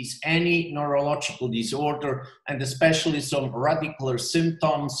is any neurological disorder and especially some radicular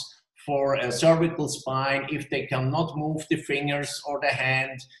symptoms for a cervical spine. If they cannot move the fingers or the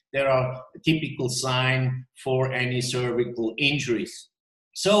hand, there are a typical sign for any cervical injuries.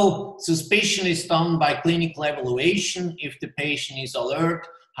 So suspicion is done by clinical evaluation if the patient is alert.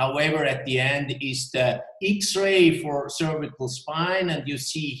 However, at the end is the X-ray for cervical spine, and you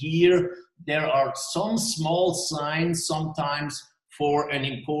see here there are some small signs sometimes for an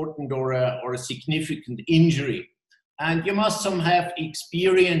important or a significant injury. And you must have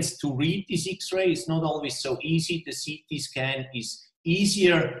experience to read this X-ray. It's not always so easy. The CT scan is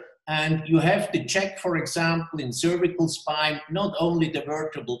easier. And you have to check, for example, in cervical spine, not only the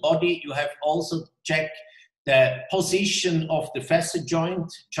vertebral body, you have also to check the position of the facet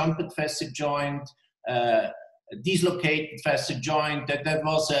joint, jumped facet joint, dislocated facet joint. That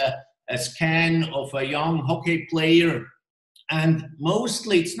was a scan of a young hockey player. And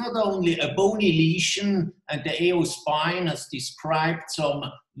mostly it's not only a bony lesion, and the AO spine has described some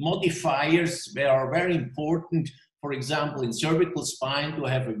modifiers that are very important. For example, in cervical spine to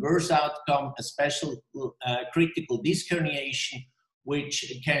have a worse outcome, a special critical disc herniation, which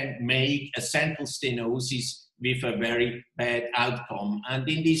can make a central stenosis with a very bad outcome. And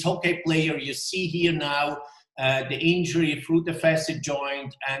in this hockey player, you see here now the injury through the facet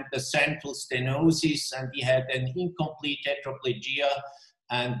joint and the central stenosis, and he had an incomplete tetraplegia,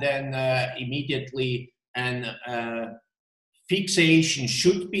 and then immediately an fixation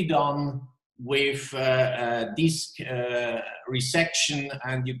should be done with disc resection,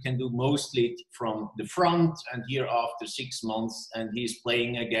 and you can do mostly from the front, and here after 6 months, and he's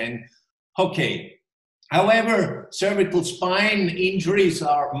playing again hockey. However, cervical spine injuries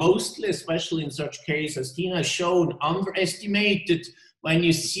are mostly, especially in such cases as Tina has shown, underestimated. When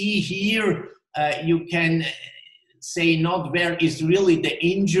you see here, you can say not where is really the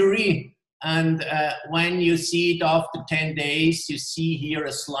injury. And when you see it after 10 days, you see here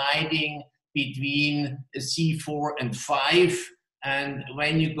a sliding between C4 and 5. And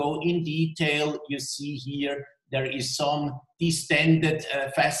when you go in detail, you see here there is some distended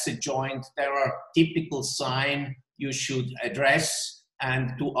facet joint. There are typical signs you should address,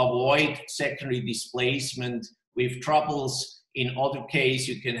 and to avoid secondary displacement with troubles. In other cases,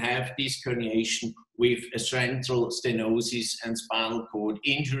 you can have disc herniation with a central stenosis and spinal cord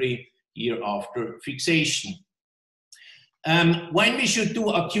injury here after fixation. When we should do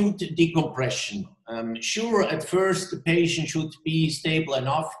acute decompression, sure, at first the patient should be stable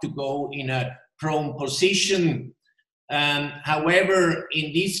enough to go in a prone position. However,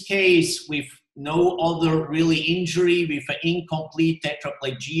 in this case, with no other really injury, with an incomplete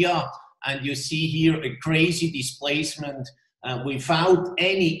tetraplegia, and you see here a crazy displacement, without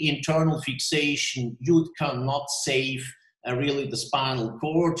any internal fixation, you cannot save really the spinal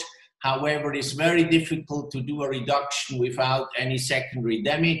cord. However, it's very difficult to do a reduction without any secondary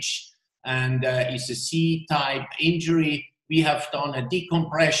damage, and it's a C-type injury. We have done a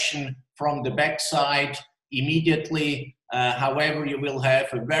decompression from the backside immediately. However, you will have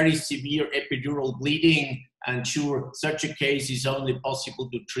a very severe epidural bleeding, and sure, such a case is only possible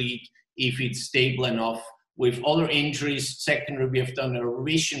to treat if it's stable enough. With other injuries, secondary, we have done a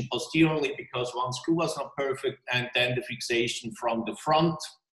revision posteriorly because one screw was not perfect, and then the fixation from the front.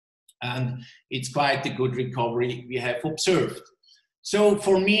 And it's quite a good recovery we have observed. So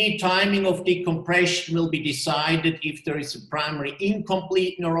for me, timing of decompression will be decided if there is a primary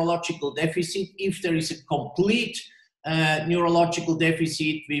incomplete neurological deficit. If there is a complete neurological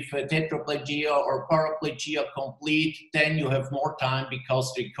deficit with a tetraplegia or paraplegia complete, then you have more time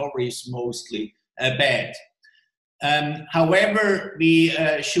because the recovery is mostly bad. However, we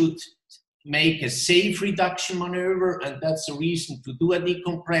should make a safe reduction maneuver, and that's the reason to do a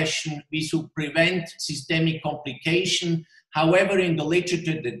decompression. We should prevent systemic complication. However, in the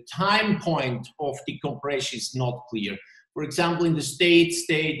literature, the time point of decompression is not clear. For example, in the States,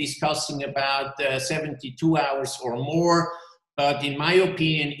 they're discussing about 72 hours or more. But in my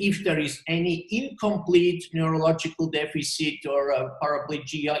opinion, if there is any incomplete neurological deficit or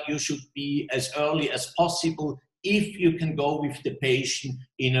paraplegia, you should be as early as possible if you can go with the patient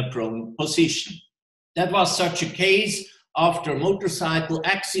in a prone position. That was such a case. After a motorcycle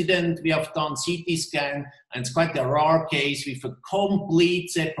accident, we have done CT scan, and it's quite a rare case with a complete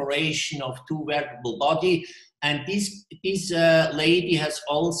separation of two vertebral body. And this lady has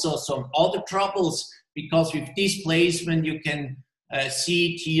also some other troubles, because with displacement, you can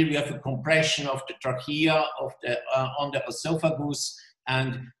see it here, you have a compression of the trachea of the, on the esophagus.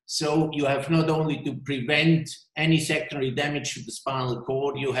 And so you have not only to prevent any secondary damage to the spinal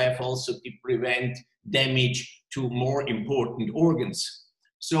cord, you have also to prevent damage to more important organs.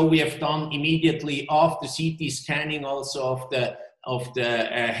 So we have done immediately after CT scanning also of the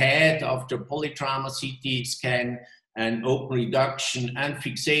head, after polytrauma CT scan, and open reduction and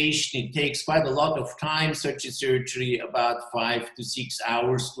fixation. It takes quite a lot of time, such a surgery, about 5 to 6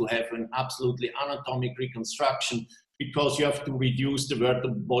 hours to have an absolutely anatomic reconstruction because you have to reduce the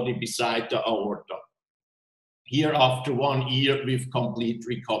vertebral body beside the aorta. Here after 1 year with complete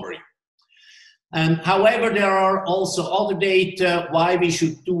recovery. However, there are also other data why we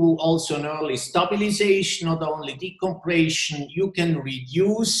should do also an early stabilization, not only decompression. You can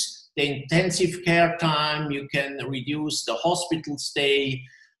reduce the intensive care time, you can reduce the hospital stay,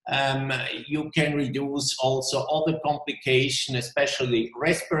 you can reduce also other complications, especially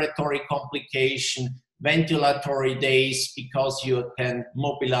respiratory complication, ventilatory days, because you can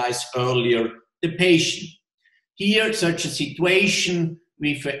mobilize earlier the patient. Here, such a situation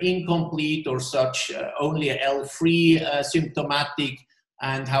with incomplete or such only a L3 symptomatic,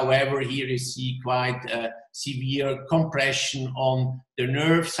 and however here you see quite severe compression on the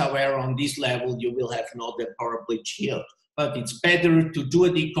nerves. However, on this level you will have not a paraplegia, but it's better to do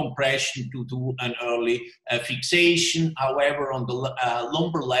a decompression to do an early fixation. However, on the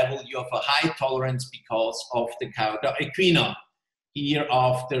lumbar level you have a high tolerance because of the cauda equina. Here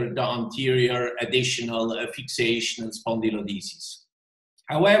after the anterior additional fixation and spondylolisthesis.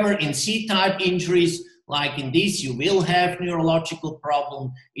 However, in C-type injuries, like in this, you will have neurological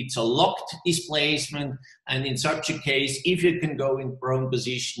problem. It's a locked displacement, and in such a case, if you can go in prone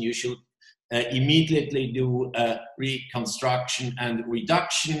position, you should immediately do a reconstruction and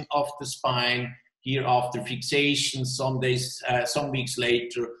reduction of the spine. Here, after fixation, some weeks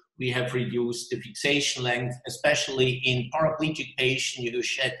later, we have reduced the fixation length, especially in paraplegic patients. You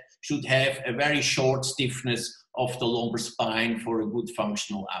should have a very short stiffness of the lumbar spine for a good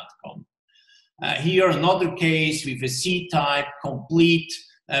functional outcome. Here another case with a C-type complete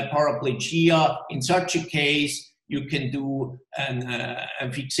paraplegia. In such a case, you can do a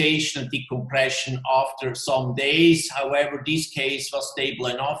fixation and decompression after some days. However, this case was stable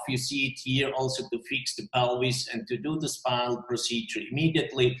enough. You see it here also to fix the pelvis and to do the spinal procedure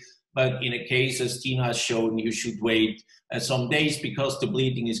immediately. But in a case as Tina has shown, you should wait some days because the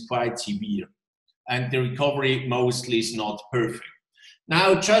bleeding is quite severe and the recovery mostly is not perfect.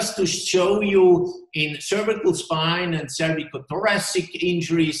 Now, just to show you in cervical spine and cervicothoracic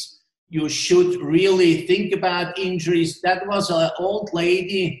injuries, you should really think about injuries. That was an old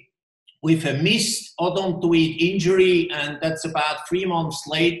lady with a missed odontoid injury, and that's about 3 months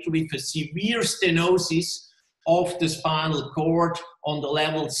later with a severe stenosis of the spinal cord on the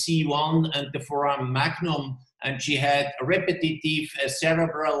level C1 and the foramen magnum, and she had a repetitive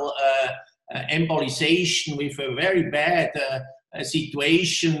cerebral embolization with a very bad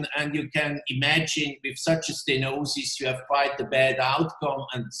situation, and you can imagine with such a stenosis you have quite a bad outcome,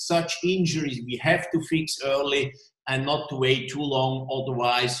 and such injuries we have to fix early and not to wait too long,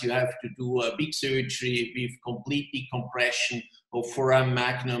 otherwise you have to do a big surgery with complete decompression of foramen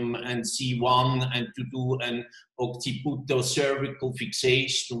magnum and C1 and to do an occiputocervical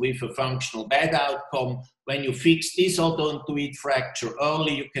fixation with a functional bad outcome. When you fix this odontoid fracture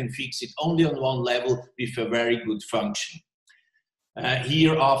early, you can fix it only on one level with a very good function.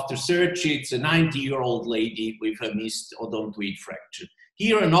 Here after surgery, it's a 90-year-old lady with a missed odontoid fracture.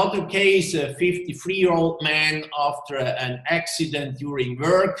 Here another case, a 53-year-old man after an accident during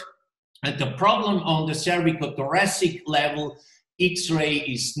work. And the problem on the cervicothoracic level, X-ray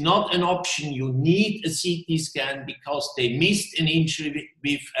is not an option. You need a CT scan because they missed an injury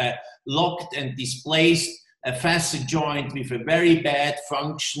with a locked and displaced facet joint with a very bad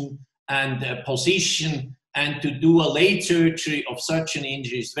function and position. And to do a late surgery of such an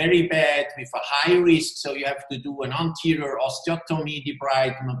injury is very bad with a high risk. So you have to do an anterior osteotomy,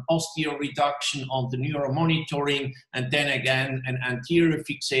 debridement, posterior reduction on the neuromonitoring, and then again an anterior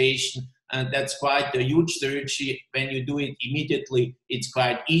fixation. And that's quite a huge surgery. When you do it immediately, it's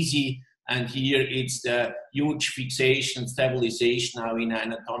quite easy. And here it's the huge fixation stabilization now in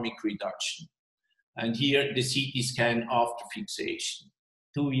anatomic reduction. And here the CT scan after fixation.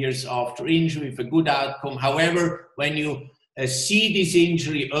 2 years after injury with a good outcome. However, when you see this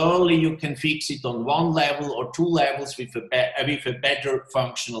injury early, you can fix it on one level or two levels with a better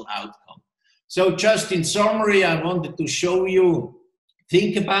functional outcome. So just in summary, I wanted to show you,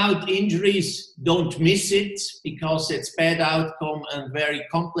 think about injuries, don't miss it because it's bad outcome and very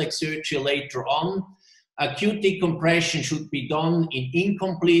complex surgery later on. Acute decompression should be done in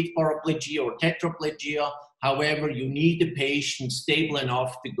incomplete paraplegia or tetraplegia. However, you need a patient stable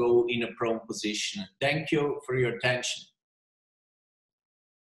enough to go in a prone position. Thank you for your attention.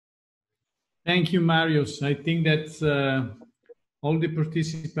 Thank you, Marius. I think that all the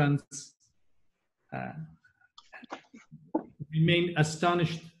participants remain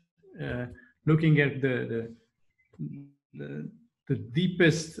astonished looking at the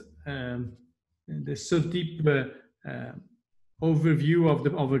deepest, the so deep overview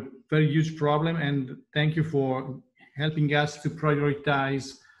of a very huge problem, and thank you for helping us to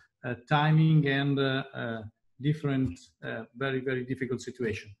prioritize timing and different, very, very difficult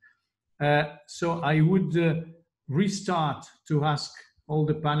situation. So I would restart to ask all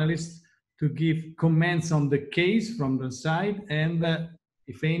the panelists to give comments on the case from the side, and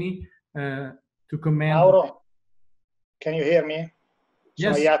if any, to comment. Mauro, can you hear me?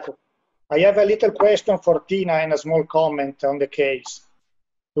 Yes. Hayato. I have a little question for Tina and a small comment on the case.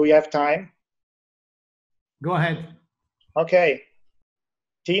 Do you have time? Go ahead. Okay.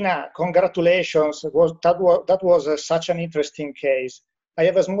 Tina, congratulations. That was such an interesting case. I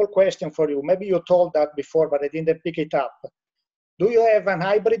have a small question for you. Maybe you told that before, but I didn't pick it up. Do you have an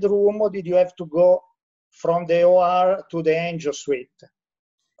hybrid room, or did you have to go from the OR to the angio suite?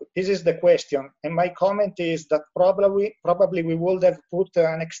 This is the question. And my comment is that probably we would have put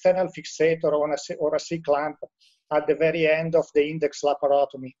an external fixator or a C-clamp at the very end of the index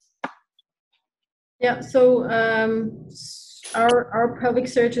laparotomy. Yeah, so our pelvic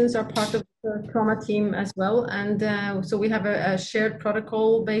surgeons are part of the trauma team as well. And so we have a shared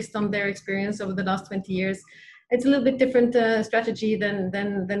protocol based on their experience over the last 20 years. It's a little bit different strategy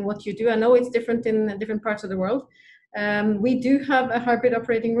than what you do. I know it's different in different parts of the world. We do have a hybrid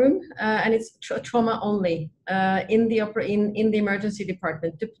operating room, and it's trauma only in the emergency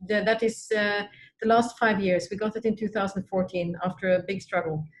department. That is the last 5 years. We got it in 2014 after a big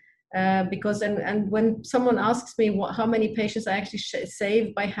struggle. Because when someone asks me how many patients I actually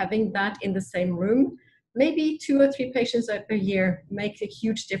save by having that in the same room, maybe 2 or 3 patients per year make a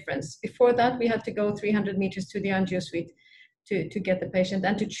huge difference. Before that, we had to go 300 meters to the angio suite to get the patient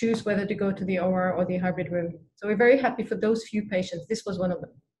and to choose whether to go to the OR or the hybrid room. So we're very happy for those few patients. This was one of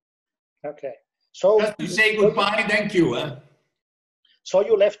them. Okay. So just to say goodbye, thank you. So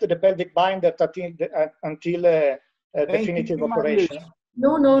you left the pelvic binder until definitive operation?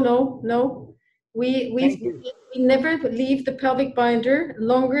 No. We never leave the pelvic binder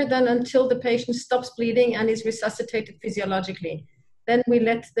longer than until the patient stops bleeding and is resuscitated physiologically. Then we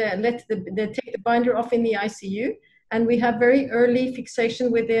take the binder off in the ICU, and we have very early fixation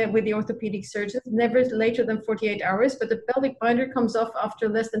with the orthopedic surgeons, never later than 48 hours, but the pelvic binder comes off after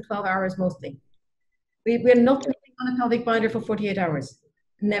less than 12 hours mostly. We're not leaving on a pelvic binder for 48 hours,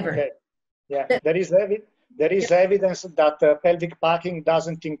 never. Okay. Yeah, there is evidence that pelvic packing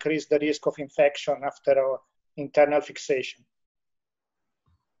doesn't increase the risk of infection after internal fixation.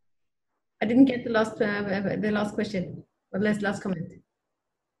 I didn't get the last question, or last comment.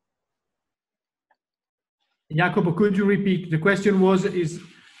 Jacopo, could you repeat? The question was,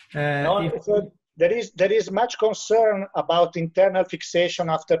 there is much concern about internal fixation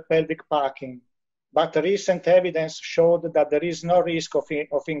after pelvic packing, but recent evidence showed that there is no risk of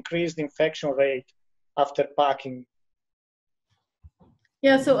increased infection rate after packing.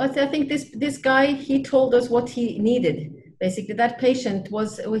 Yeah, so I think this guy, he told us what he needed. Basically, that patient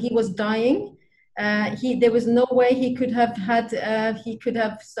was dying. There was no way he could have had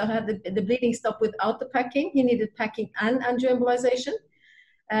the bleeding stop without the packing. He needed packing and angioembolization.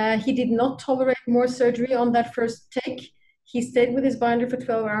 He did not tolerate more surgery on that first take. He stayed with his binder for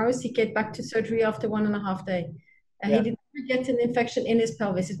 12 hours. He came back to surgery after 1.5 days. He did not get an infection in his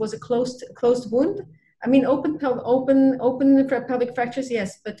pelvis. It was a closed wound. I mean, open pelvic fractures,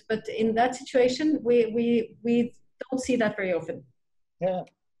 yes, but in that situation, we don't see that very often. Yeah,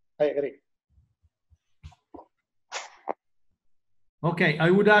 I agree. Okay, I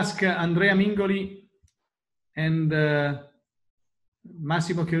would ask Andrea Mingoli and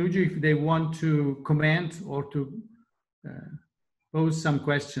Massimo Chiarugi if they want to comment or to pose some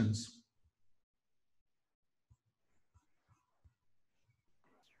questions.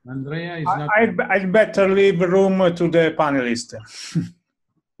 Andrea is not. I'd better leave room to the panelists.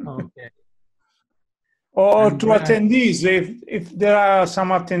 Okay. Or to attendees, if there are some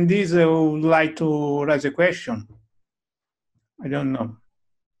attendees who would like to raise a question. I don't know.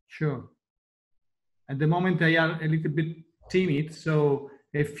 Sure. At the moment, I am a little bit timid, so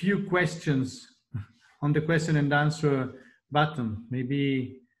a few questions on the question and answer button.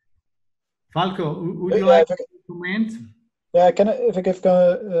 Maybe Falco, would you like to comment? Yeah, if I give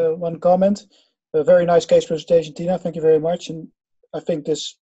one comment. A very nice case presentation, Tina. Thank you very much. And I think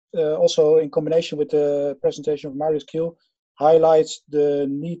this also in combination with the presentation of Marius Keel highlights the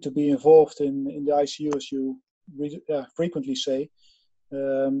need to be involved in the ICU, as you frequently say.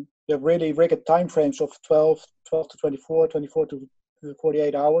 You have really rigid time frames of 12 to 24 to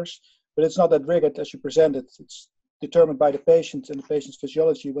 48 hours, but it's not that rigid as you presented. It's determined by the patient and the patient's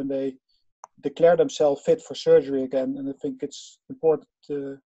physiology when they declare themselves fit for surgery again, and I think it's important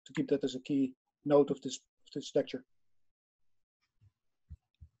to keep that as a key note of this lecture.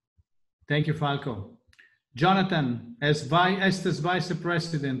 Thank you, Falco. Jonathan, as ESTES Vice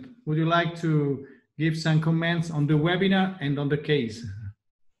President, would you like to give some comments on the webinar and on the case?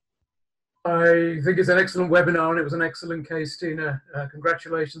 I think it's an excellent webinar and it was an excellent case, Tina.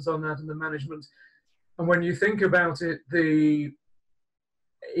 Congratulations on that and the management. And when you think about it, the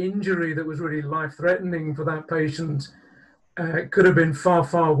injury that was really life-threatening for that patient could have been far,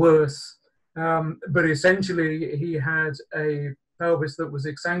 far worse. But essentially, he had a pelvis that was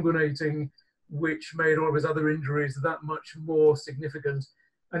exsanguinating, which made all of his other injuries that much more significant.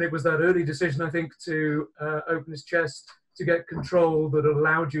 And it was that early decision, I think, to open his chest, to get control, that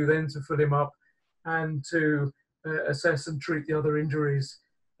allowed you then to fill him up and to assess and treat the other injuries.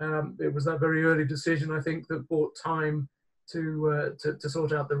 It was that very early decision, I think, that bought time to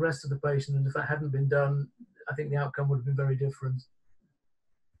sort out the rest of the patient. And if that hadn't been done, I think the outcome would have been very different.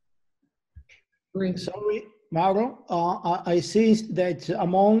 Sorry, Mauro, I see that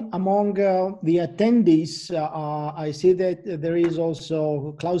among the attendees, I see that there is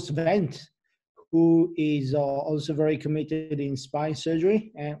also Klaus Wendt, who is also very committed in spine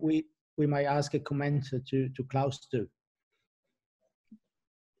surgery, and we might ask a comment to Klaus too.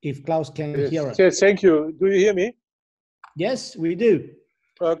 If Klaus can hear us. Yes, thank you. Do you hear me? Yes, we do.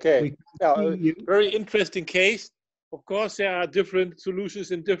 Okay. Now, very interesting case. Of course, there are different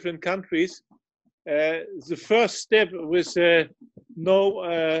solutions in different countries. The first step with no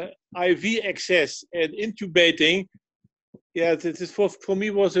IV access and intubating, yeah, this is for me,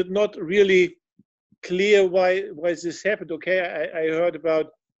 was it not really clear why this happened? Okay, I heard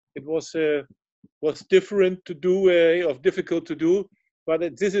about it was different to do, or difficult to do,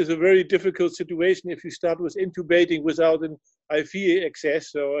 but this is a very difficult situation if you start with intubating without an IV access.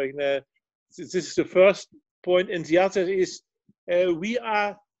 So this is the first point, and the other is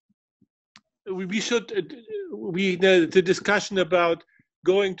the discussion about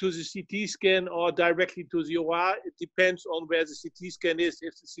going to the CT scan or directly to the OR. It depends on where the CT scan is.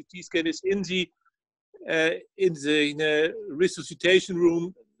 If the CT scan is in the resuscitation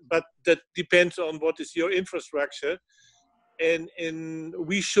room, but that depends on what is your infrastructure. And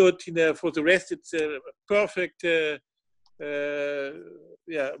we should, for the rest, it's perfect,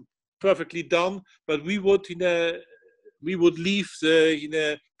 perfectly done. But we would leave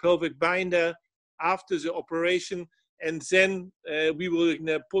the pelvic binder after the operation, and then we will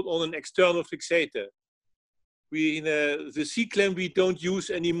put on an external fixator. The C-clamp we don't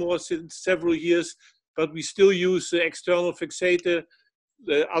use anymore since several years, but we still use the external fixator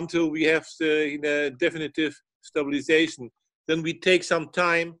until we have the definitive stabilization. Then we take some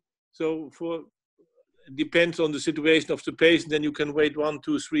time. So it depends on the situation of the patient. Then you can wait 1,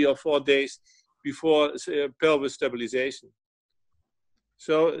 2, 3, or 4 days before pelvis stabilization.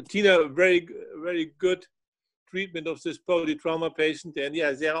 So Tina, very, very good treatment of this polytrauma patient. And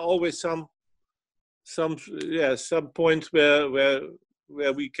yeah, there are always some points where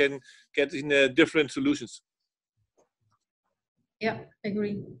we can get in different solutions. Yeah,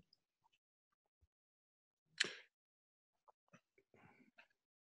 agree.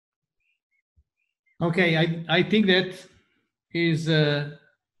 Okay, I think that is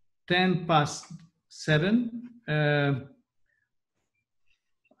 7:10.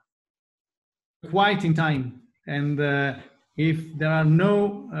 Quite in time, and if there are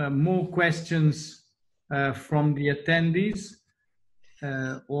no more questions from the attendees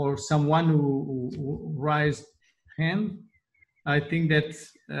or someone who raised hand, I think that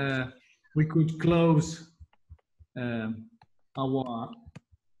we could close our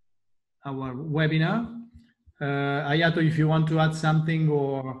webinar. Hayato, if you want to add something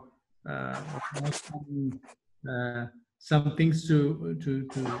or some things to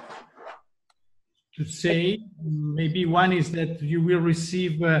say, maybe one is that you will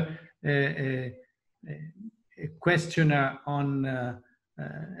receive a questionnaire on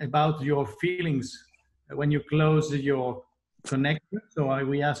about your feelings when you close your connector. So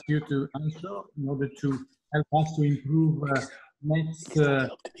we ask you to answer in order to help us to improve next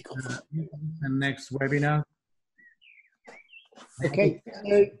webinar. Okay.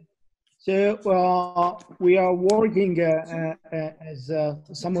 So we are working, as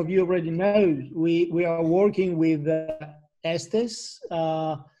some of you already know, we are working with ESTES,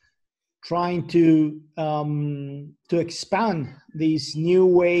 trying to expand this new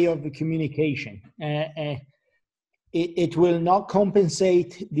way of communication. It will not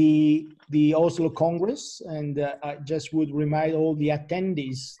compensate the Oslo Congress, and I just would remind all the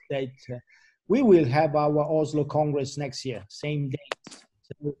attendees that we will have our Oslo Congress next year, same date.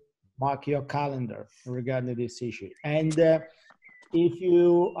 So mark your calendar regarding this issue. And if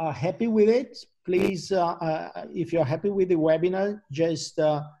you are happy with it, please, if you're happy with the webinar, just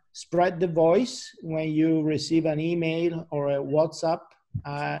spread the voice when you receive an email or a WhatsApp.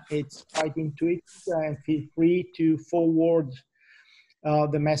 It's quite intuitive, and feel free to forward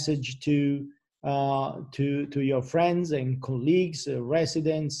the message to your friends and colleagues,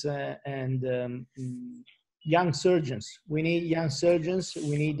 residents, and young surgeons. We need young surgeons.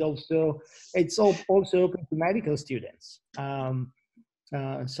 We need also, it's also open to medical students.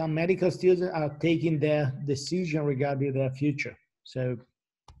 Some medical students are taking their decision regarding their future. So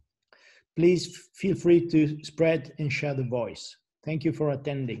please feel free to spread and share the voice. Thank you for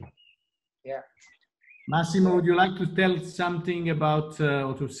attending. Yeah. Massimo, would you like to tell something about,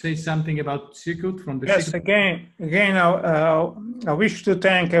 or to say something about SICUT from the Yes, SICUT? again, I wish to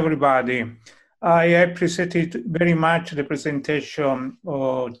thank everybody. I appreciated very much the presentation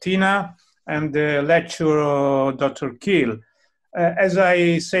of Tina and the lecture of Dr. Keel. As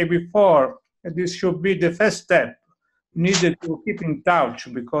I say before, this should be the first step needed to keep in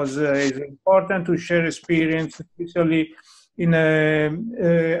touch, because it's important to share experience, especially in an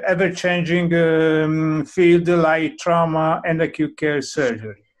ever-changing field like trauma and acute care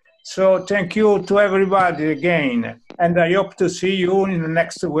surgery. So thank you to everybody again, and I hope to see you in the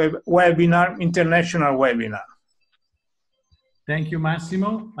next webinar, international webinar. Thank you,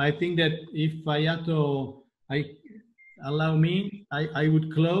 Massimo. I think that if Hayato allow me, I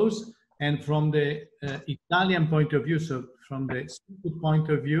would close, and from the Italian point of view, so from the SICUT point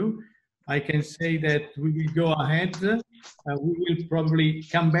of view, I can say that we will go ahead. We will probably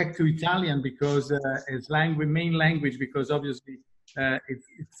come back to Italian because as main language, because obviously it's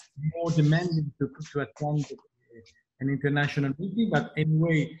more demanding to attend an international meeting. But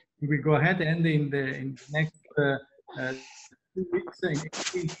anyway, we will go ahead, and in the next 2 weeks,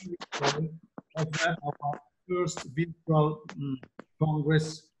 of our first virtual Congress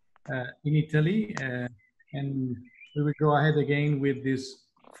in Italy, and we will go ahead again with this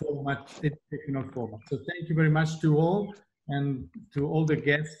format, educational format. So thank you very much to all, and to all the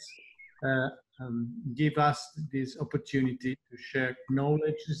guests. Give us this opportunity to share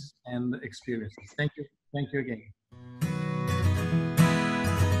knowledge and experiences. Thank you again.